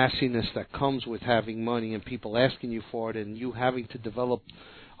of the nastiness that comes with having money and people asking you for it, and you having to develop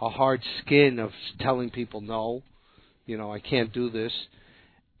a hard skin of telling people no, I can't do this,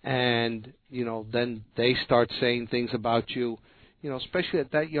 and then they start saying things about you, especially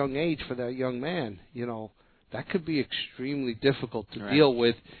at that young age for that young man, that could be extremely difficult to deal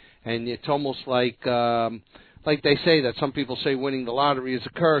with. And it's almost like they say that some people say winning the lottery is a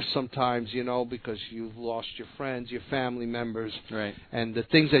curse sometimes, because you've lost your friends, your family members, and the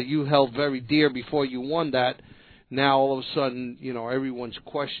things that you held very dear before you won that. Now all of a sudden, everyone's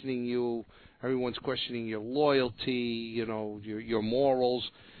questioning you, everyone's questioning your loyalty, your morals,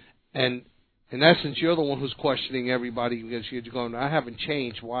 and in essence, you're the one who's questioning everybody because you're going, I haven't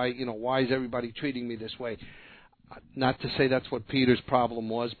changed. Why is everybody treating me this way? Not to say that's what Peter's problem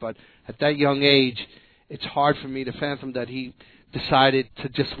was, but at that young age, it's hard for me to fathom that he decided to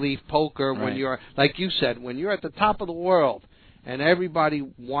just leave poker when you're, like you said, when you're at the top of the world and everybody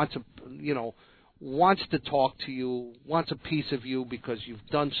wants to talk to you, wants a piece of you because you've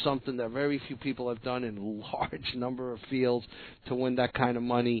done something that very few people have done in a large number of fields to win that kind of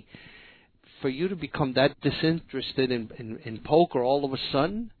money. For you to become that disinterested in poker all of a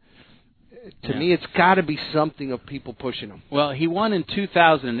sudden, To me, it's got to be something of people pushing him. Well, he won in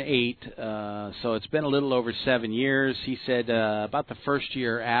 2008, so it's been a little over 7 years. He said about the first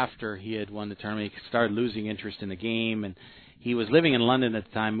year after he had won the tournament, he started losing interest in the game, and he was living in London at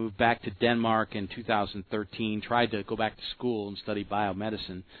the time, moved back to Denmark in 2013, tried to go back to school and study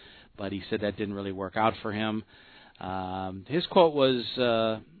biomedicine, but he said that didn't really work out for him. His quote was,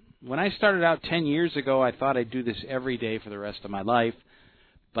 when I started out 10 years ago, I thought I'd do this every day for the rest of my life.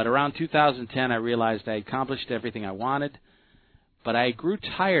 But around 2010, I realized I accomplished everything I wanted, but I grew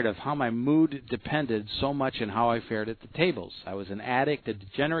tired of how my mood depended so much on how I fared at the tables. I was an addict, a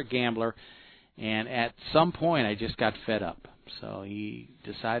degenerate gambler, and at some point I just got fed up. So he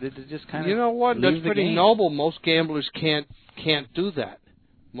decided to just kind of That's pretty noble. Most gamblers can't do that.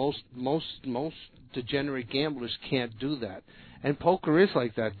 Most degenerate gamblers can't do that. And poker is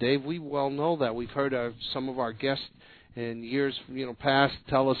like that, Dave. We well know that. We've heard some of our guests in years past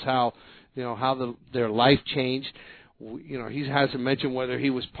tell us how their life changed. He hasn't mentioned whether he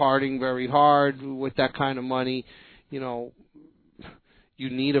was partying very hard with that kind of money. You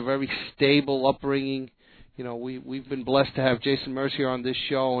need a very stable upbringing. We've been blessed to have Jason Mercier on this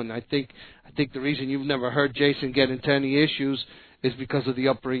show, and I think the reason you've never heard Jason get into any issues is because of the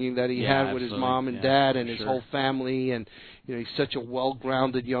upbringing that he had with his mom and dad and his whole family, and he's such a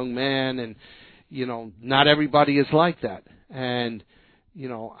well-grounded young man, and not everybody is like that. And,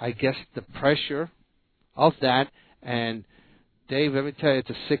 I guess the pressure of that, and Dave, let me tell you, it's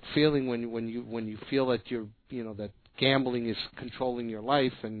a sick feeling when you feel that that gambling is controlling your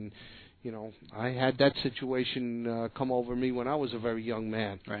life. And, I had that situation come over me when I was a very young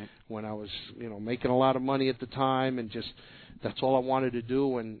man. Right. When I was, making a lot of money at the time, and just that's all I wanted to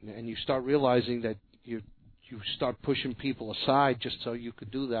do. And you start realizing that you start pushing people aside just so you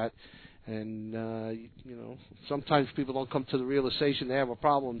could do that. And, sometimes people don't come to the realization they have a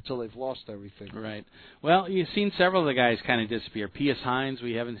problem until they've lost everything. Right. Well, you've seen several of the guys kind of disappear. P.S. Hines,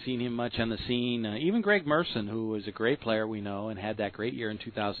 we haven't seen him much on the scene. Even Greg Merson, who was a great player, we know, and had that great year in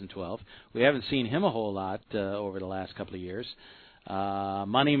 2012. We haven't seen him a whole lot over the last couple of years.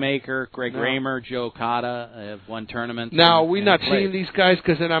 Moneymaker, Greg Raymer, Joe Cotta have won tournaments. Now, are we not seeing these guys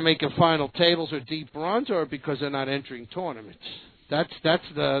because they're not making final tables or deep runs, or because they're not entering tournaments? That's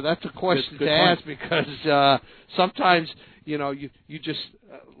a question to ask, because sometimes you just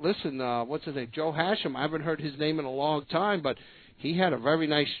listen. What's his name? Joe Hashem. I haven't heard his name in a long time, but he had a very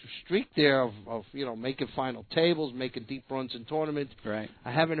nice streak there of making final tables, making deep runs in tournaments. Right.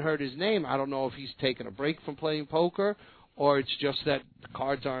 I haven't heard his name. I don't know if he's taken a break from playing poker, or it's just that the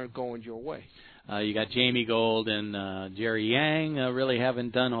cards aren't going your way. You got Jamie Gold and Jerry Yang really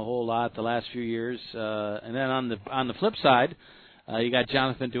haven't done a whole lot the last few years. And then on the flip side, you got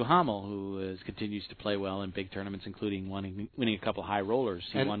Jonathan Duhamel, who continues to play well in big tournaments, including winning a couple high rollers.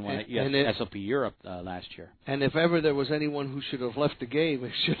 He won one at SOP Europe last year. And if ever there was anyone who should have left the game,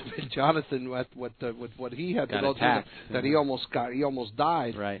 it should have been Jonathan with what he had to go through. That he almost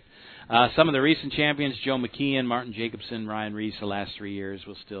died. Right. Some of the recent champions: Joe McKeon, Martin Jacobson, Ryan Reese. The last 3 years,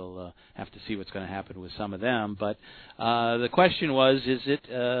 we'll still have to see what's going to happen with some of them. But the question was: is it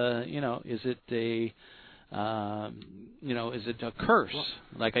a curse?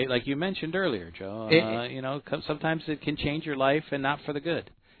 Like you mentioned earlier, Joe. Sometimes it can change your life and not for the good.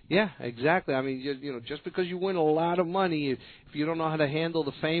 Yeah, exactly. I mean, just because you win a lot of money, if you don't know how to handle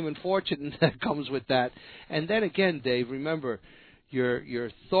the fame and fortune that comes with that. And then again, Dave, remember,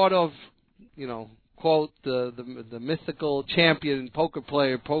 you're thought of, quote, the mythical champion,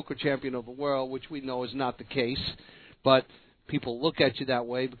 poker champion of the world, which we know is not the case, but people look at you that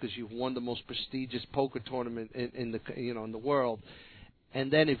way because you've won the most prestigious poker tournament in the world.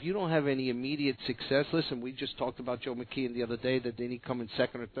 And then if you don't have any immediate success, listen, we just talked about Joe McKeon the other day, that didn't he come in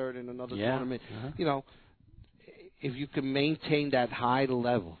second or third in another tournament? Uh-huh. If you can maintain that high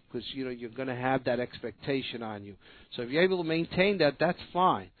level, because you're going to have that expectation on you. So if you're able to maintain that, that's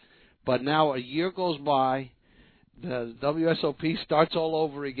fine. But now a year goes by, the WSOP starts all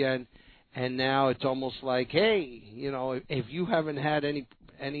over again. And now it's almost like, hey, if you haven't had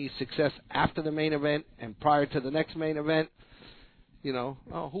any success after the main event and prior to the next main event, who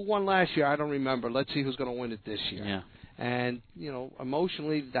won last year? I don't remember. Let's see who's going to win it this year. Yeah. And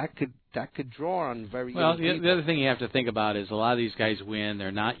emotionally, that could draw on very well. young people. The other thing you have to think about is a lot of these guys win.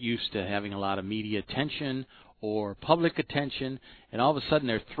 They're not used to having a lot of media attention or public attention, and all of a sudden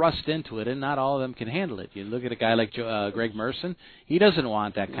they're thrust into it, and not all of them can handle it. You look at a guy like Greg Merson; he doesn't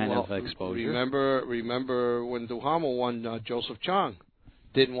want that kind of exposure. Remember when Duhamel won, Joseph Chong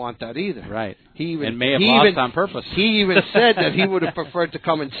didn't want that either. Right. And may have lost on purpose. He even said that he would have preferred to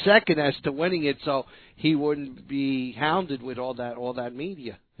come in second as to winning it, so he wouldn't be hounded with all that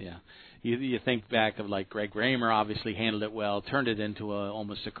media. Yeah. you think back of like Greg Raymer obviously handled it well, turned it into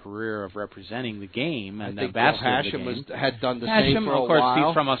almost a career of representing the game and ambassador of the game. Had done the same for a while. Of course,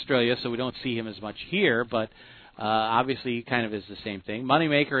 he's from Australia, so we don't see him as much here, but obviously he kind of is the same thing.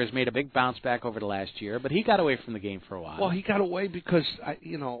 Moneymaker has made a big bounce back over the last year, but he got away from the game for a while. Well, he got away because,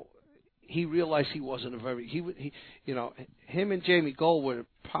 he realized he wasn't him and Jamie Gold were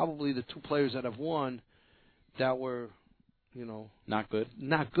probably the two players that have won that were, not good.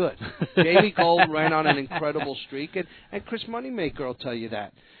 Not good. Jamie Gold ran on an incredible streak, and Chris Moneymaker will tell you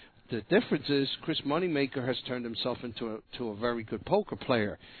that. The difference is Chris Moneymaker has turned himself into a very good poker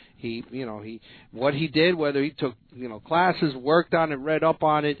player. What he did, whether he took classes, worked on it, read up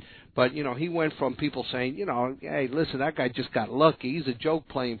on it, but he went from people saying, hey, listen, that guy just got lucky, he's a joke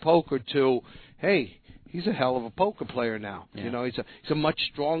playing poker, to, hey, he's a hell of a poker player now. Yeah. He's a much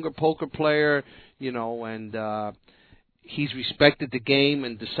stronger poker player, and he's respected the game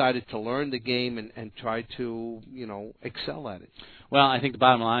and decided to learn the game and try to, excel at it. Well, I think the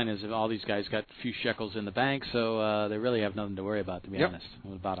bottom line is that all these guys got a few shekels in the bank, so they really have nothing to worry about, to be honest,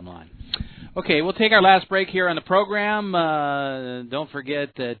 with the bottom line. Okay, we'll take our last break here on the program. Don't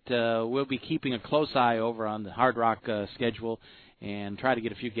forget that we'll be keeping a close eye over on the Hard Rock schedule and try to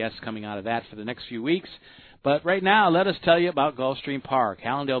get a few guests coming out of that for the next few weeks. But right now, let us tell you about Gulfstream Park,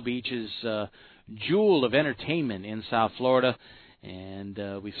 Hallandale Beach's jewel of entertainment in South Florida. And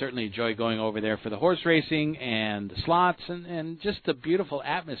we certainly enjoy going over there for the horse racing and the slots and just the beautiful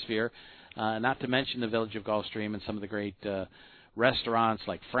atmosphere, not to mention the village of Gulfstream and some of the great restaurants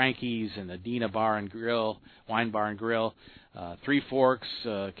like Frankie's and Adina Bar and Grill, Wine Bar and Grill, Three Forks,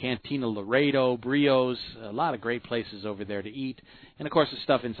 Cantina Laredo, Brios, a lot of great places over there to eat. And, of course, the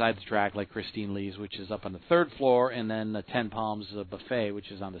stuff inside the track like Christine Lee's, which is up on the third floor, and then the 10 Palms Buffet,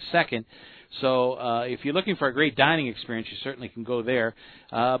 which is on the second. So if you're looking for a great dining experience, you certainly can go there.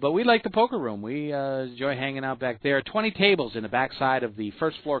 But we like the poker room. We enjoy hanging out back there. 20 tables in the backside of the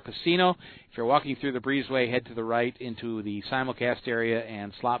first floor casino. If you're walking through the breezeway, head to the right into the simulcast area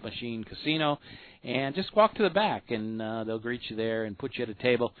and slot machine casino. And just walk to the back, and they'll greet you there and put you at a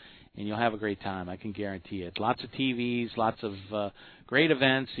table, and you'll have a great time. I can guarantee it. Lots of TVs, lots of great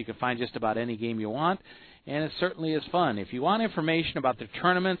events. You can find just about any game you want, and it certainly is fun. If you want information about the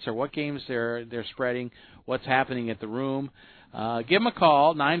tournaments or what games they're spreading, what's happening at the room, give them a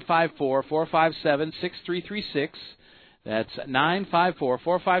call, 954-457-6336. That's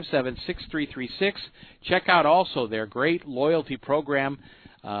 954-457-6336. Check out also their great loyalty program,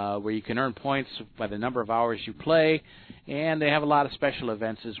 where you can earn points by the number of hours you play, and they have a lot of special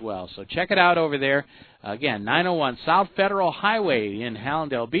events as well. So check it out over there. Again, 901 South Federal Highway in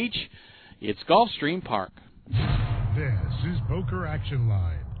Hallandale Beach. It's Gulfstream Park. This is Poker Action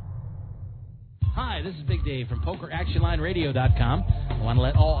Line. Hi, this is Big Dave from PokerActionLineRadio.com. I want to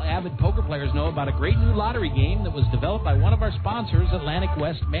let all avid poker players know about a great new lottery game that was developed by one of our sponsors, Atlantic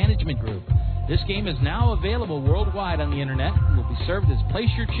West Management Group. This game is now available worldwide on the Internet and will be served as Place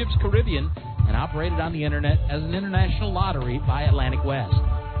Your Chips Caribbean and operated on the Internet as an international lottery by Atlantic West.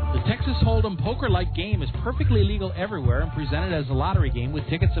 The Texas Hold'em poker-like game is perfectly legal everywhere and presented as a lottery game with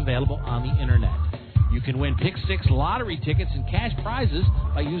tickets available on the Internet. You can win Pick 6 lottery tickets and cash prizes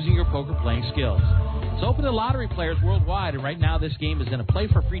by using your poker playing skills. It's open to lottery players worldwide, and right now this game is in a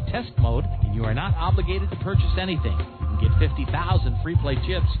play-for-free test mode, and you are not obligated to purchase anything. You can get 50,000 free play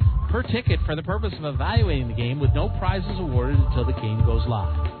chips per ticket for the purpose of evaluating the game with no prizes awarded until the game goes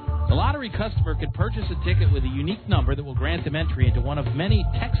live. The lottery customer can purchase a ticket with a unique number that will grant them entry into one of many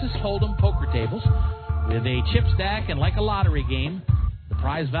Texas Hold'em poker tables with a chip stack, and like a lottery game, the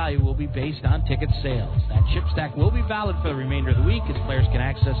prize value will be based on ticket sales. That chip stack will be valid for the remainder of the week, as players can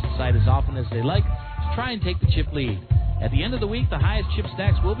access the site as often as they like to try and take the chip lead. At the end of the week, the highest chip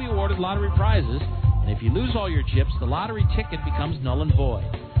stacks will be awarded lottery prizes, and if you lose all your chips, the lottery ticket becomes null and void.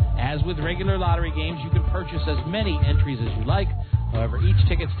 As with regular lottery games, you can purchase as many entries as you like. However, each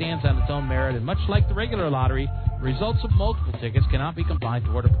ticket stands on its own merit, and much like the regular lottery, the results of multiple tickets cannot be combined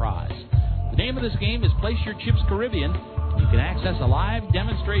toward a prize. The name of this game is Place Your Chips Caribbean. You can access a live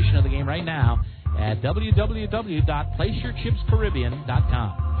demonstration of the game right now at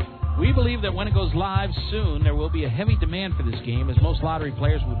www.placeyourchipscaribbean.com. We believe that when it goes live soon, there will be a heavy demand for this game, as most lottery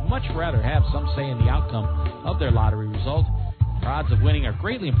players would much rather have some say in the outcome of their lottery result. Their odds of winning are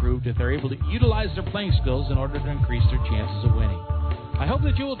greatly improved if they're able to utilize their playing skills in order to increase their chances of winning. I hope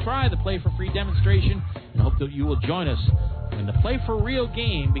that you will try the Play for Free demonstration and hope that you will join us when the Play for Real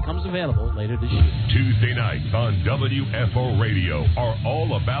game becomes available later this year. Tuesday nights on WFO Radio are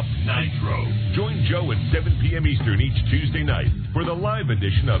all about Nitro. Join Joe at 7 p.m. Eastern each Tuesday night for the live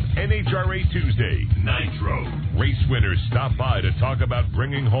edition of NHRA Tuesday Nitro. Race winners stop by to talk about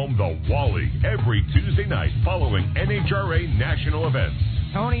bringing home the Wally every Tuesday night following NHRA national events.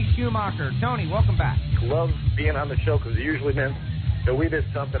 Tony Schumacher. Tony, welcome back. Love being on the show because it usually meant that we did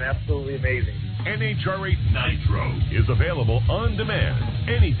something absolutely amazing. NHRA Nitro is available on demand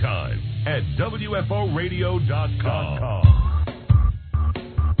anytime at WFOradio.com.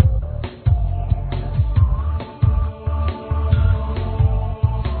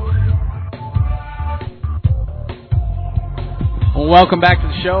 Welcome back to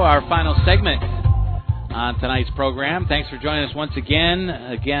the show, our final segment on tonight's program. Thanks for joining us once again.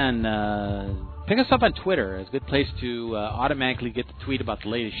 Pick us up on Twitter. It's a good place to automatically get the tweet about the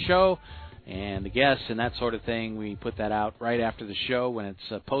latest show and the guests and that sort of thing. We put that out right after the show when it's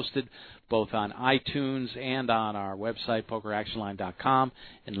posted, both on iTunes and on our website, PokerActionLine.com.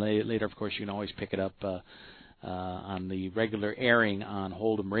 And later, of course, you can always pick it up on the regular airing on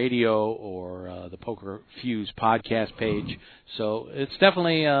Hold'em Radio or the Poker Fuse podcast page. So it's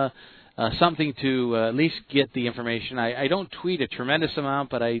definitely something to at least get the information. I don't tweet a tremendous amount,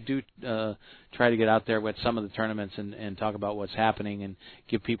 but I do try to get out there with some of the tournaments and talk about what's happening and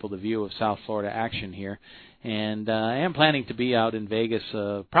give people the view of South Florida action here. And I am planning to be out in Vegas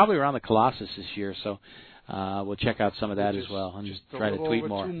probably around the Colossus this year, so we'll check out some of that as well and just try to tweet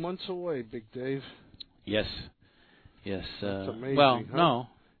more. 2 months away, Big Dave. Yes. That's amazing. Well, huh? no.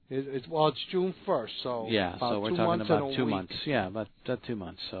 It's June 1st, so yeah. So we're talking about 2 months. Yeah, about 2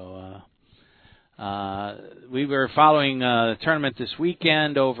 months. So we were following the tournament this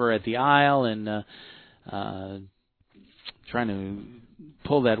weekend over at the Isle and trying to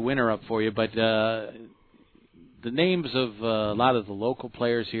pull that winner up for you. But the names of a lot of the local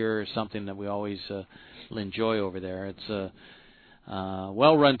players here are something that we always enjoy over there. It's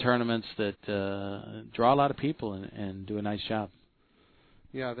well-run tournaments that draw a lot of people and do a nice job.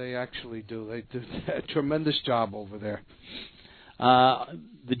 Yeah, they actually do. They do a tremendous job over there.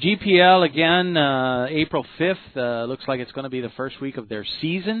 The GPL, again, April 5th, looks like it's going to be the first week of their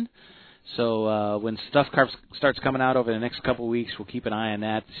season. So when stuff starts coming out over the next couple of weeks, we'll keep an eye on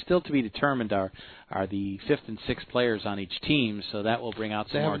that. Still to be determined are the 5th and 6th players on each team, so that will bring out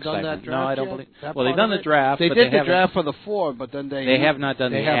some more excitement. They haven't done that draft No, I don't yet? believe. Well, they've done the draft. They but did they the draft for the 4, but then they have not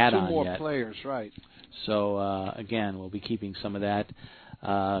done the add-on yet. They have 2 more players, right? So again, we'll be keeping some of that.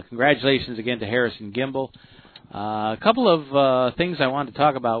 Congratulations again to Harrison Gimbel. A couple of things I wanted to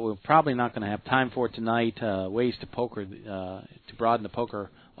talk about. We're probably not going to have time for tonight. Ways to poker to broaden the poker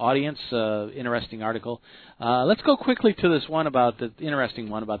audience. Interesting article. Let's go quickly to this one about the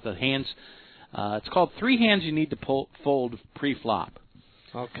interesting one about the hands. It's called 3 Hands You Need to Fold Pre-Flop.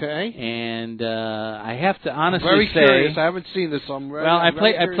 Okay. And I have to honestly very say, curious. I haven't seen this. I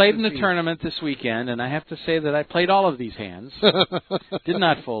played in the tournament this weekend, and I have to say that I played all of these hands. Did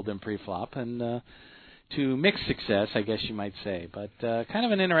not fold them pre-flop, and to mixed success, I guess you might say. But kind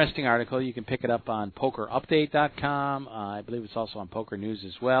of an interesting article. You can pick it up on PokerUpdate.com. I believe it's also on Poker News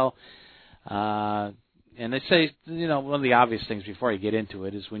as well. And they say, one of the obvious things before you get into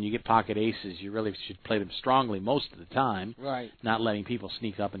it is when you get pocket aces, you really should play them strongly most of the time. Right. Not letting people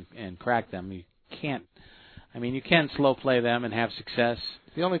sneak up and crack them. You can't. I mean, you can slow play them and have success.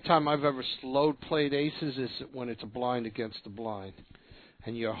 The only time I've ever slow played aces is when it's a blind against the blind.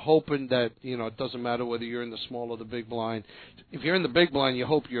 And you're hoping that, it doesn't matter whether you're in the small or the big blind. If you're in the big blind, you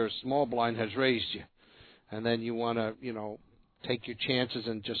hope your small blind has raised you. And then you want to, take your chances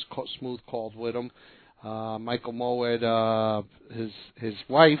and just smooth called with them. Michael Moet, his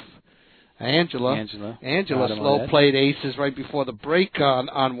wife, Angela slow played aces right before the break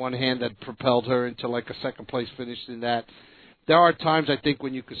on one hand that propelled her into like a second place finish in that. There are times I think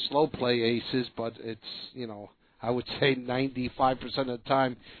when you could slow play aces, but it's, I would say 95% of the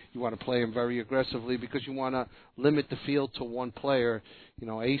time you want to play them very aggressively because you want to limit the field to one player.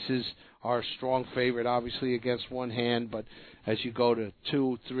 Aces are a strong favorite, obviously, against one hand, but as you go to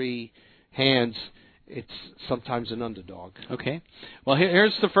 2, 3 hands, it's sometimes an underdog. Okay. Well,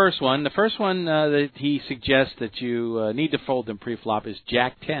 here's the first one. The first one that he suggests that you need to fold them pre-flop is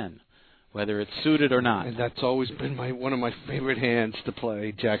Jack 10, whether it's suited or not. And that's always been one of my favorite hands to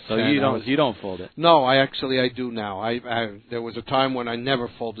play, Jack 10. So you don't fold it? No, I do now. There was a time when I never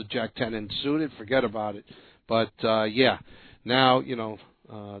folded Jack 10 and suited. Forget about it. But now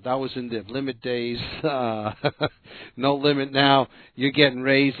that was in the limit days. No limit now. You're getting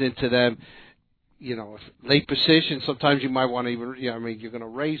raised into them. if late position, sometimes you might want to even, you're going to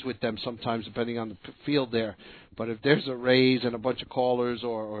raise with them sometimes depending on the field there. But if there's a raise and a bunch of callers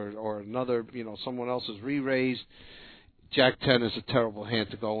or another, someone else is re-raised, Jack 10 is a terrible hand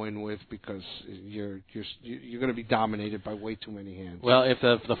to go in with because you're going to be dominated by way too many hands. Well, if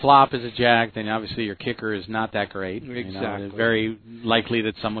the flop is a Jack, then obviously your kicker is not that great. Exactly. It's very likely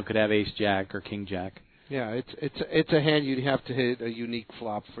that someone could have Ace Jack or King Jack. Yeah, it's a hand you'd have to hit a unique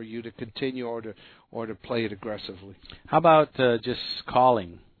flop for you to continue or to play it aggressively. How about just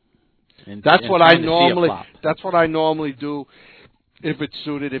calling? That's what I normally do. If it's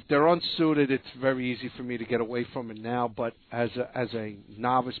suited, if they're unsuited, it's very easy for me to get away from it now. But as a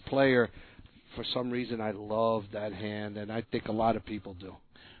novice player, for some reason, I love that hand, and I think a lot of people do.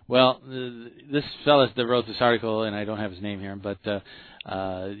 Well, this fellow that wrote this article, and I don't have his name here, but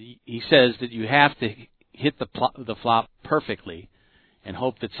he says that you have to hit the flop perfectly and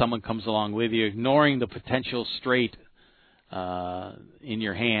hope that someone comes along with you, ignoring the potential straight in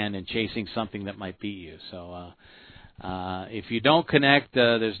your hand and chasing something that might beat you. So if you don't connect,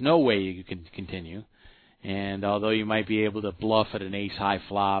 there's no way you can continue. And although you might be able to bluff at an ace-high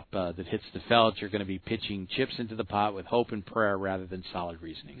flop that hits the felt, you're going to be pitching chips into the pot with hope and prayer rather than solid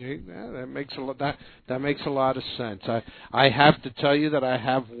reasoning. Yeah, that makes a lot of sense. I have to tell you that I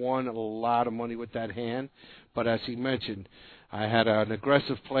have won a lot of money with that hand, but as he mentioned, I had an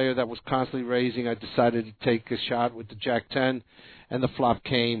aggressive player that was constantly raising. I decided to take a shot with the Jack 10, and the flop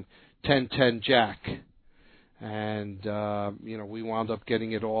came 10-10 Jack. And, we wound up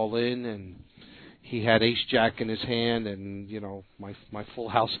getting it all in, and he had Ace Jack in his hand, and, my full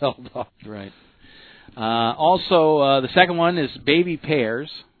house held up. Right. Also, the second one is baby pairs,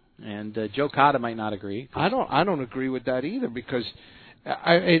 and Joe Cotta might not agree. I don't agree with that either, because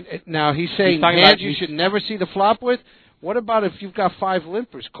now he's saying hands you should never see the flop with. What about if you've got 5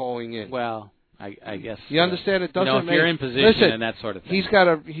 limpers calling in? Well, I guess you understand it doesn't if you're in position and that sort of thing.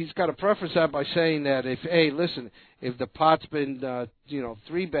 He's got to preface that by saying that if the pot's been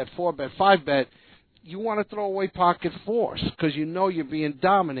 3-bet, 4-bet, 5-bet, you want to throw away pocket 4s because you're being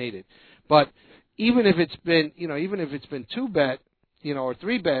dominated. But even if it's been 2-bet, or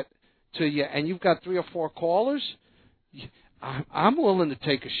 3-bet to you, and you've got 3 or 4 callers, I'm willing to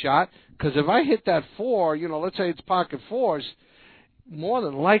take a shot because if I hit that 4, let's say it's pocket 4s, more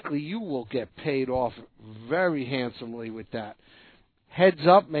than likely you will get paid off very handsomely with that. Heads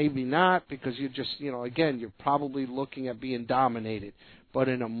up, maybe not, because you're just, again, you're probably looking at being dominated. But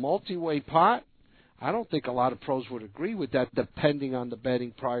in a multi-way pot, I don't think a lot of pros would agree with that, depending on the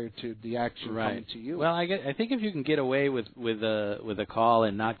betting prior to the action coming to you. Well, I think if you can get away with a call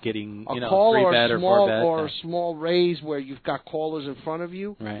and not getting a call 3-bet or 4-bet or a small raise where you've got callers in front of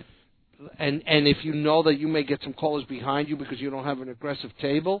you, right? And if you know that you may get some callers behind you because you don't have an aggressive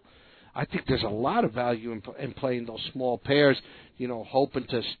table, I think there's a lot of value in playing those small pairs. Hoping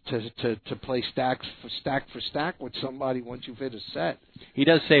to play stack for stack with somebody once you've hit a set. He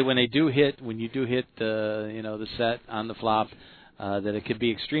does say when you do hit the set on the flop, that it could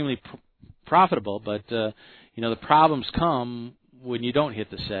be extremely profitable, but the problems come when you don't hit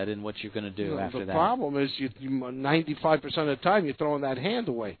the set and what you're going to do after that. The problem is you 95% of the time you're throwing that hand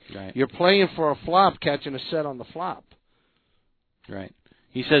away. Right. You're playing for a flop, catching a set on the flop. Right.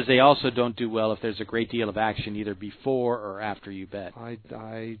 He says they also don't do well if there's a great deal of action either before or after you bet.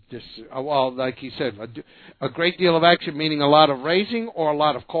 Well, like he said, a great deal of action meaning a lot of raising or a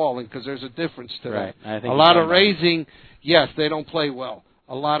lot of calling, because there's a difference to that. I think a lot of raising, yes, they don't play well.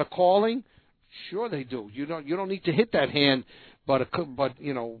 A lot of calling, sure they do. You don't need to hit that hand, but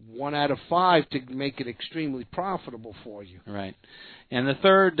 1 out of 5 to make it extremely profitable for you. Right. And the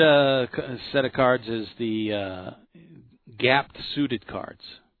third set of cards is the gapped suited cards.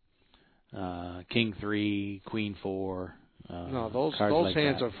 King 3, Queen 4. No, those like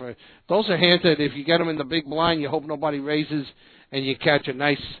hands that. those are hands that if you get them in the big blind, you hope nobody raises, and you catch a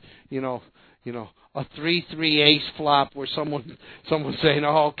nice, a 3-3 ace flop where someone's saying,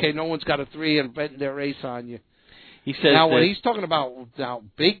 oh, okay, no one's got a 3 and betting their ace on you. He says now, when he's talking about now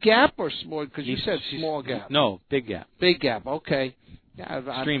big gap or small, because you said small gap. No, big gap. Big gap, okay. Yeah,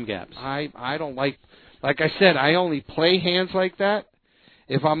 extreme gaps. I don't like I said, I only play hands like that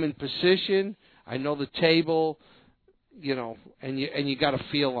if I'm in position, I know the table, and you got a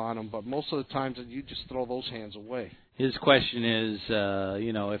feel on them. But most of the times, you just throw those hands away. His question is,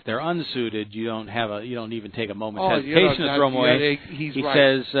 if they're unsuited, you don't even take a moment's hesitation to throw them away. He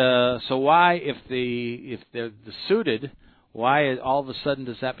says, so why, if they're the suited, why all of a sudden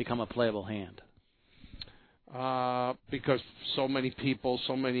does that become a playable hand? Because so many people,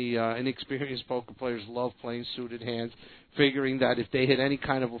 so many inexperienced poker players love playing suited hands, figuring that if they hit any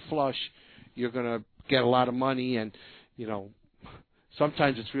kind of a flush, you're going to get a lot of money. And, you know,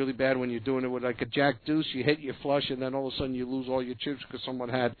 sometimes it's really bad when you're doing it with like a jack deuce. You hit your flush, and then all of a sudden you lose all your chips because someone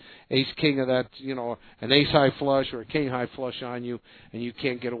had ace king of that, you know, an ace high flush or a king high flush on you, and you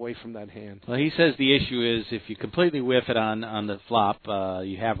can't get away from that hand. Well, he says the issue is if you completely whiff it on the flop,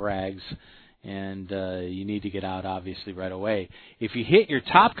 you have rags, and you need to get out obviously right away. If you hit your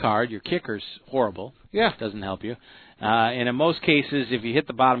top card, your kicker's horrible. Yeah, doesn't help you. And in most cases, if you hit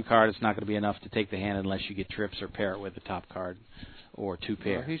the bottom card, it's not going to be enough to take the hand unless you get trips or pair it with the top card. Or two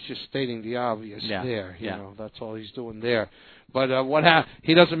pair. Well, he's just stating the obvious there. You yeah. know, that's all he's doing there. But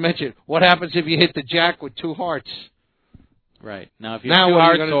he doesn't mention what happens if you hit the jack with two hearts. Right. Now, if you have two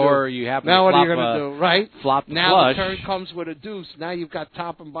hearts or you happen to flop, what are you going to do? Right. Flop the now flush. The turn comes with a deuce. Now you've got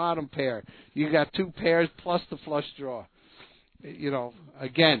top and bottom pair. You got two pairs plus the flush draw. You know,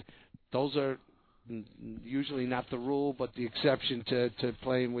 again, those are usually not the rule, but the exception to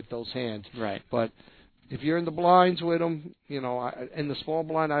playing with those hands. Right. But if you're in the blinds with them, you know, in the small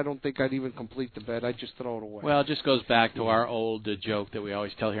blind, I don't think I'd even complete the bet. I'd just throw it away. Well, it just goes back to our old joke that we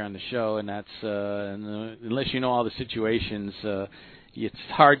always tell here on the show, and that's unless you know all the situations, it's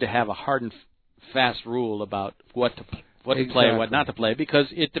hard to have a hard and fast rule about what to play and what not to play because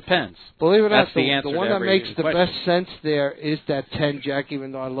it depends. Believe it or not, the one that makes the best sense there is that 10-jack,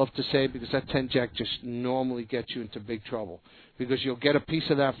 even though I love to say it, because that 10-jack just normally gets you into big trouble because you'll get a piece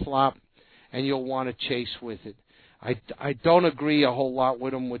of that flop and you'll want to chase with it. I don't agree a whole lot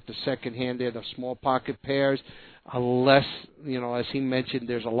with him with the second hand there, the small pocket pairs, unless, you know, as he mentioned,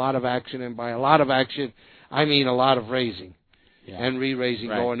 there's a lot of action, and by a lot of action, I mean a lot of raising and re-raising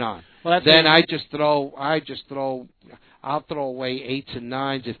going on. Well, then I'll throw away 8s and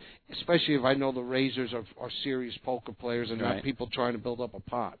 9s, especially if I know the raisers are serious poker players and not people trying to build up a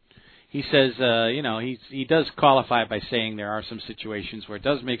pot. He says, you know, he does qualify it by saying there are some situations where it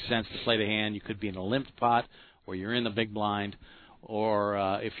does make sense to play the hand. You could be in a limp pot, or you're in the big blind,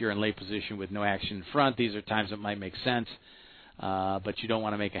 or if you're in late position with no action in front. These are times that might make sense, but you don't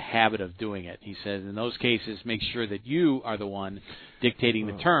want to make a habit of doing it. He says in those cases, make sure that you are the one dictating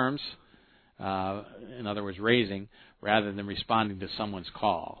the terms, in other words, raising, rather than responding to someone's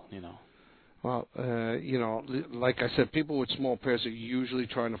call, you know. Well, you know, like I said, people with small pairs are usually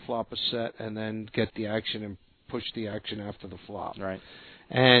trying to flop a set and then get the action and push the action after the flop. Right.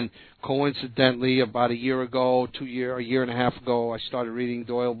 And coincidentally, about a year and a half ago, I started reading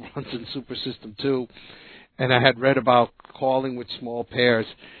Doyle Brunson Super System 2, and I had read about calling with small pairs.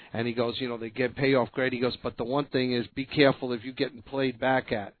 And he goes, you know, they get payoff great. He goes, but the one thing is be careful if you're getting played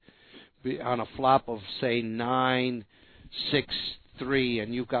back at on a flop of, say, 9, 6, 3,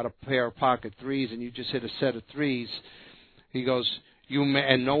 and you've got a pair of pocket threes, and you just hit a set of threes. He goes, you may,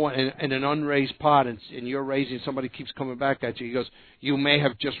 and no one in an unraised pot, and you're raising, somebody keeps coming back at you. He goes, you may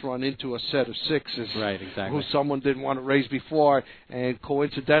have just run into a set of sixes, right? Exactly. Who someone didn't want to raise before, and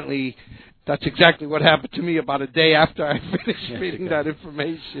coincidentally, that's exactly what happened to me about a day after I finished reading that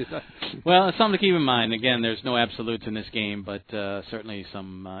information. Well, it's something to keep in mind. Again, there's no absolutes in this game, but certainly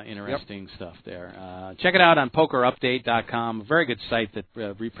some interesting stuff there. Check it out on PokerUpdate.com, a very good site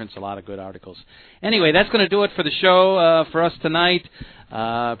that reprints a lot of good articles. Anyway, that's going to do it for the show for us tonight.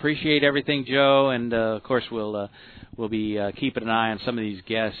 Appreciate everything, Joe, and of course we'll be keeping an eye on some of these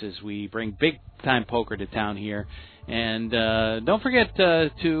guests as we bring big-time poker to town here. And don't forget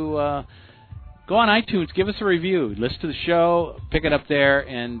to go on iTunes, give us a review, listen to the show, pick it up there,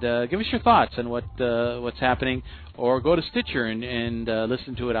 and give us your thoughts on what's happening. Or go to Stitcher and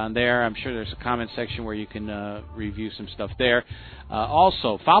listen to it on there. I'm sure there's a comment section where you can review some stuff there.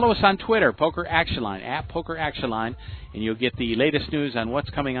 Also, follow us on Twitter, Poker Action Line, at Poker Action Line, and you'll get the latest news on what's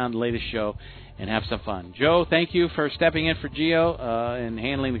coming on the latest show and have some fun. Joe, thank you for stepping in for Gio and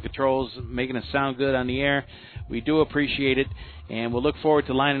handling the controls, making us sound good on the air. We do appreciate it, and we'll look forward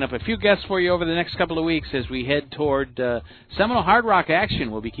to lining up a few guests for you over the next couple of weeks as we head toward Seminole Hard Rock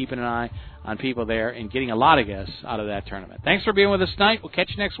action. We'll be keeping an eye on people there and getting a lot of guests out of that tournament. Thanks for being with us tonight. We'll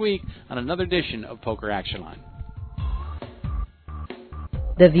catch you next week on another edition of Poker Action Line.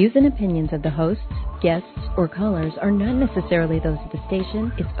 The views and opinions of the hosts, guests, or callers are not necessarily those of the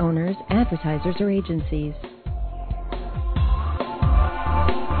station, its owners, advertisers, or agencies.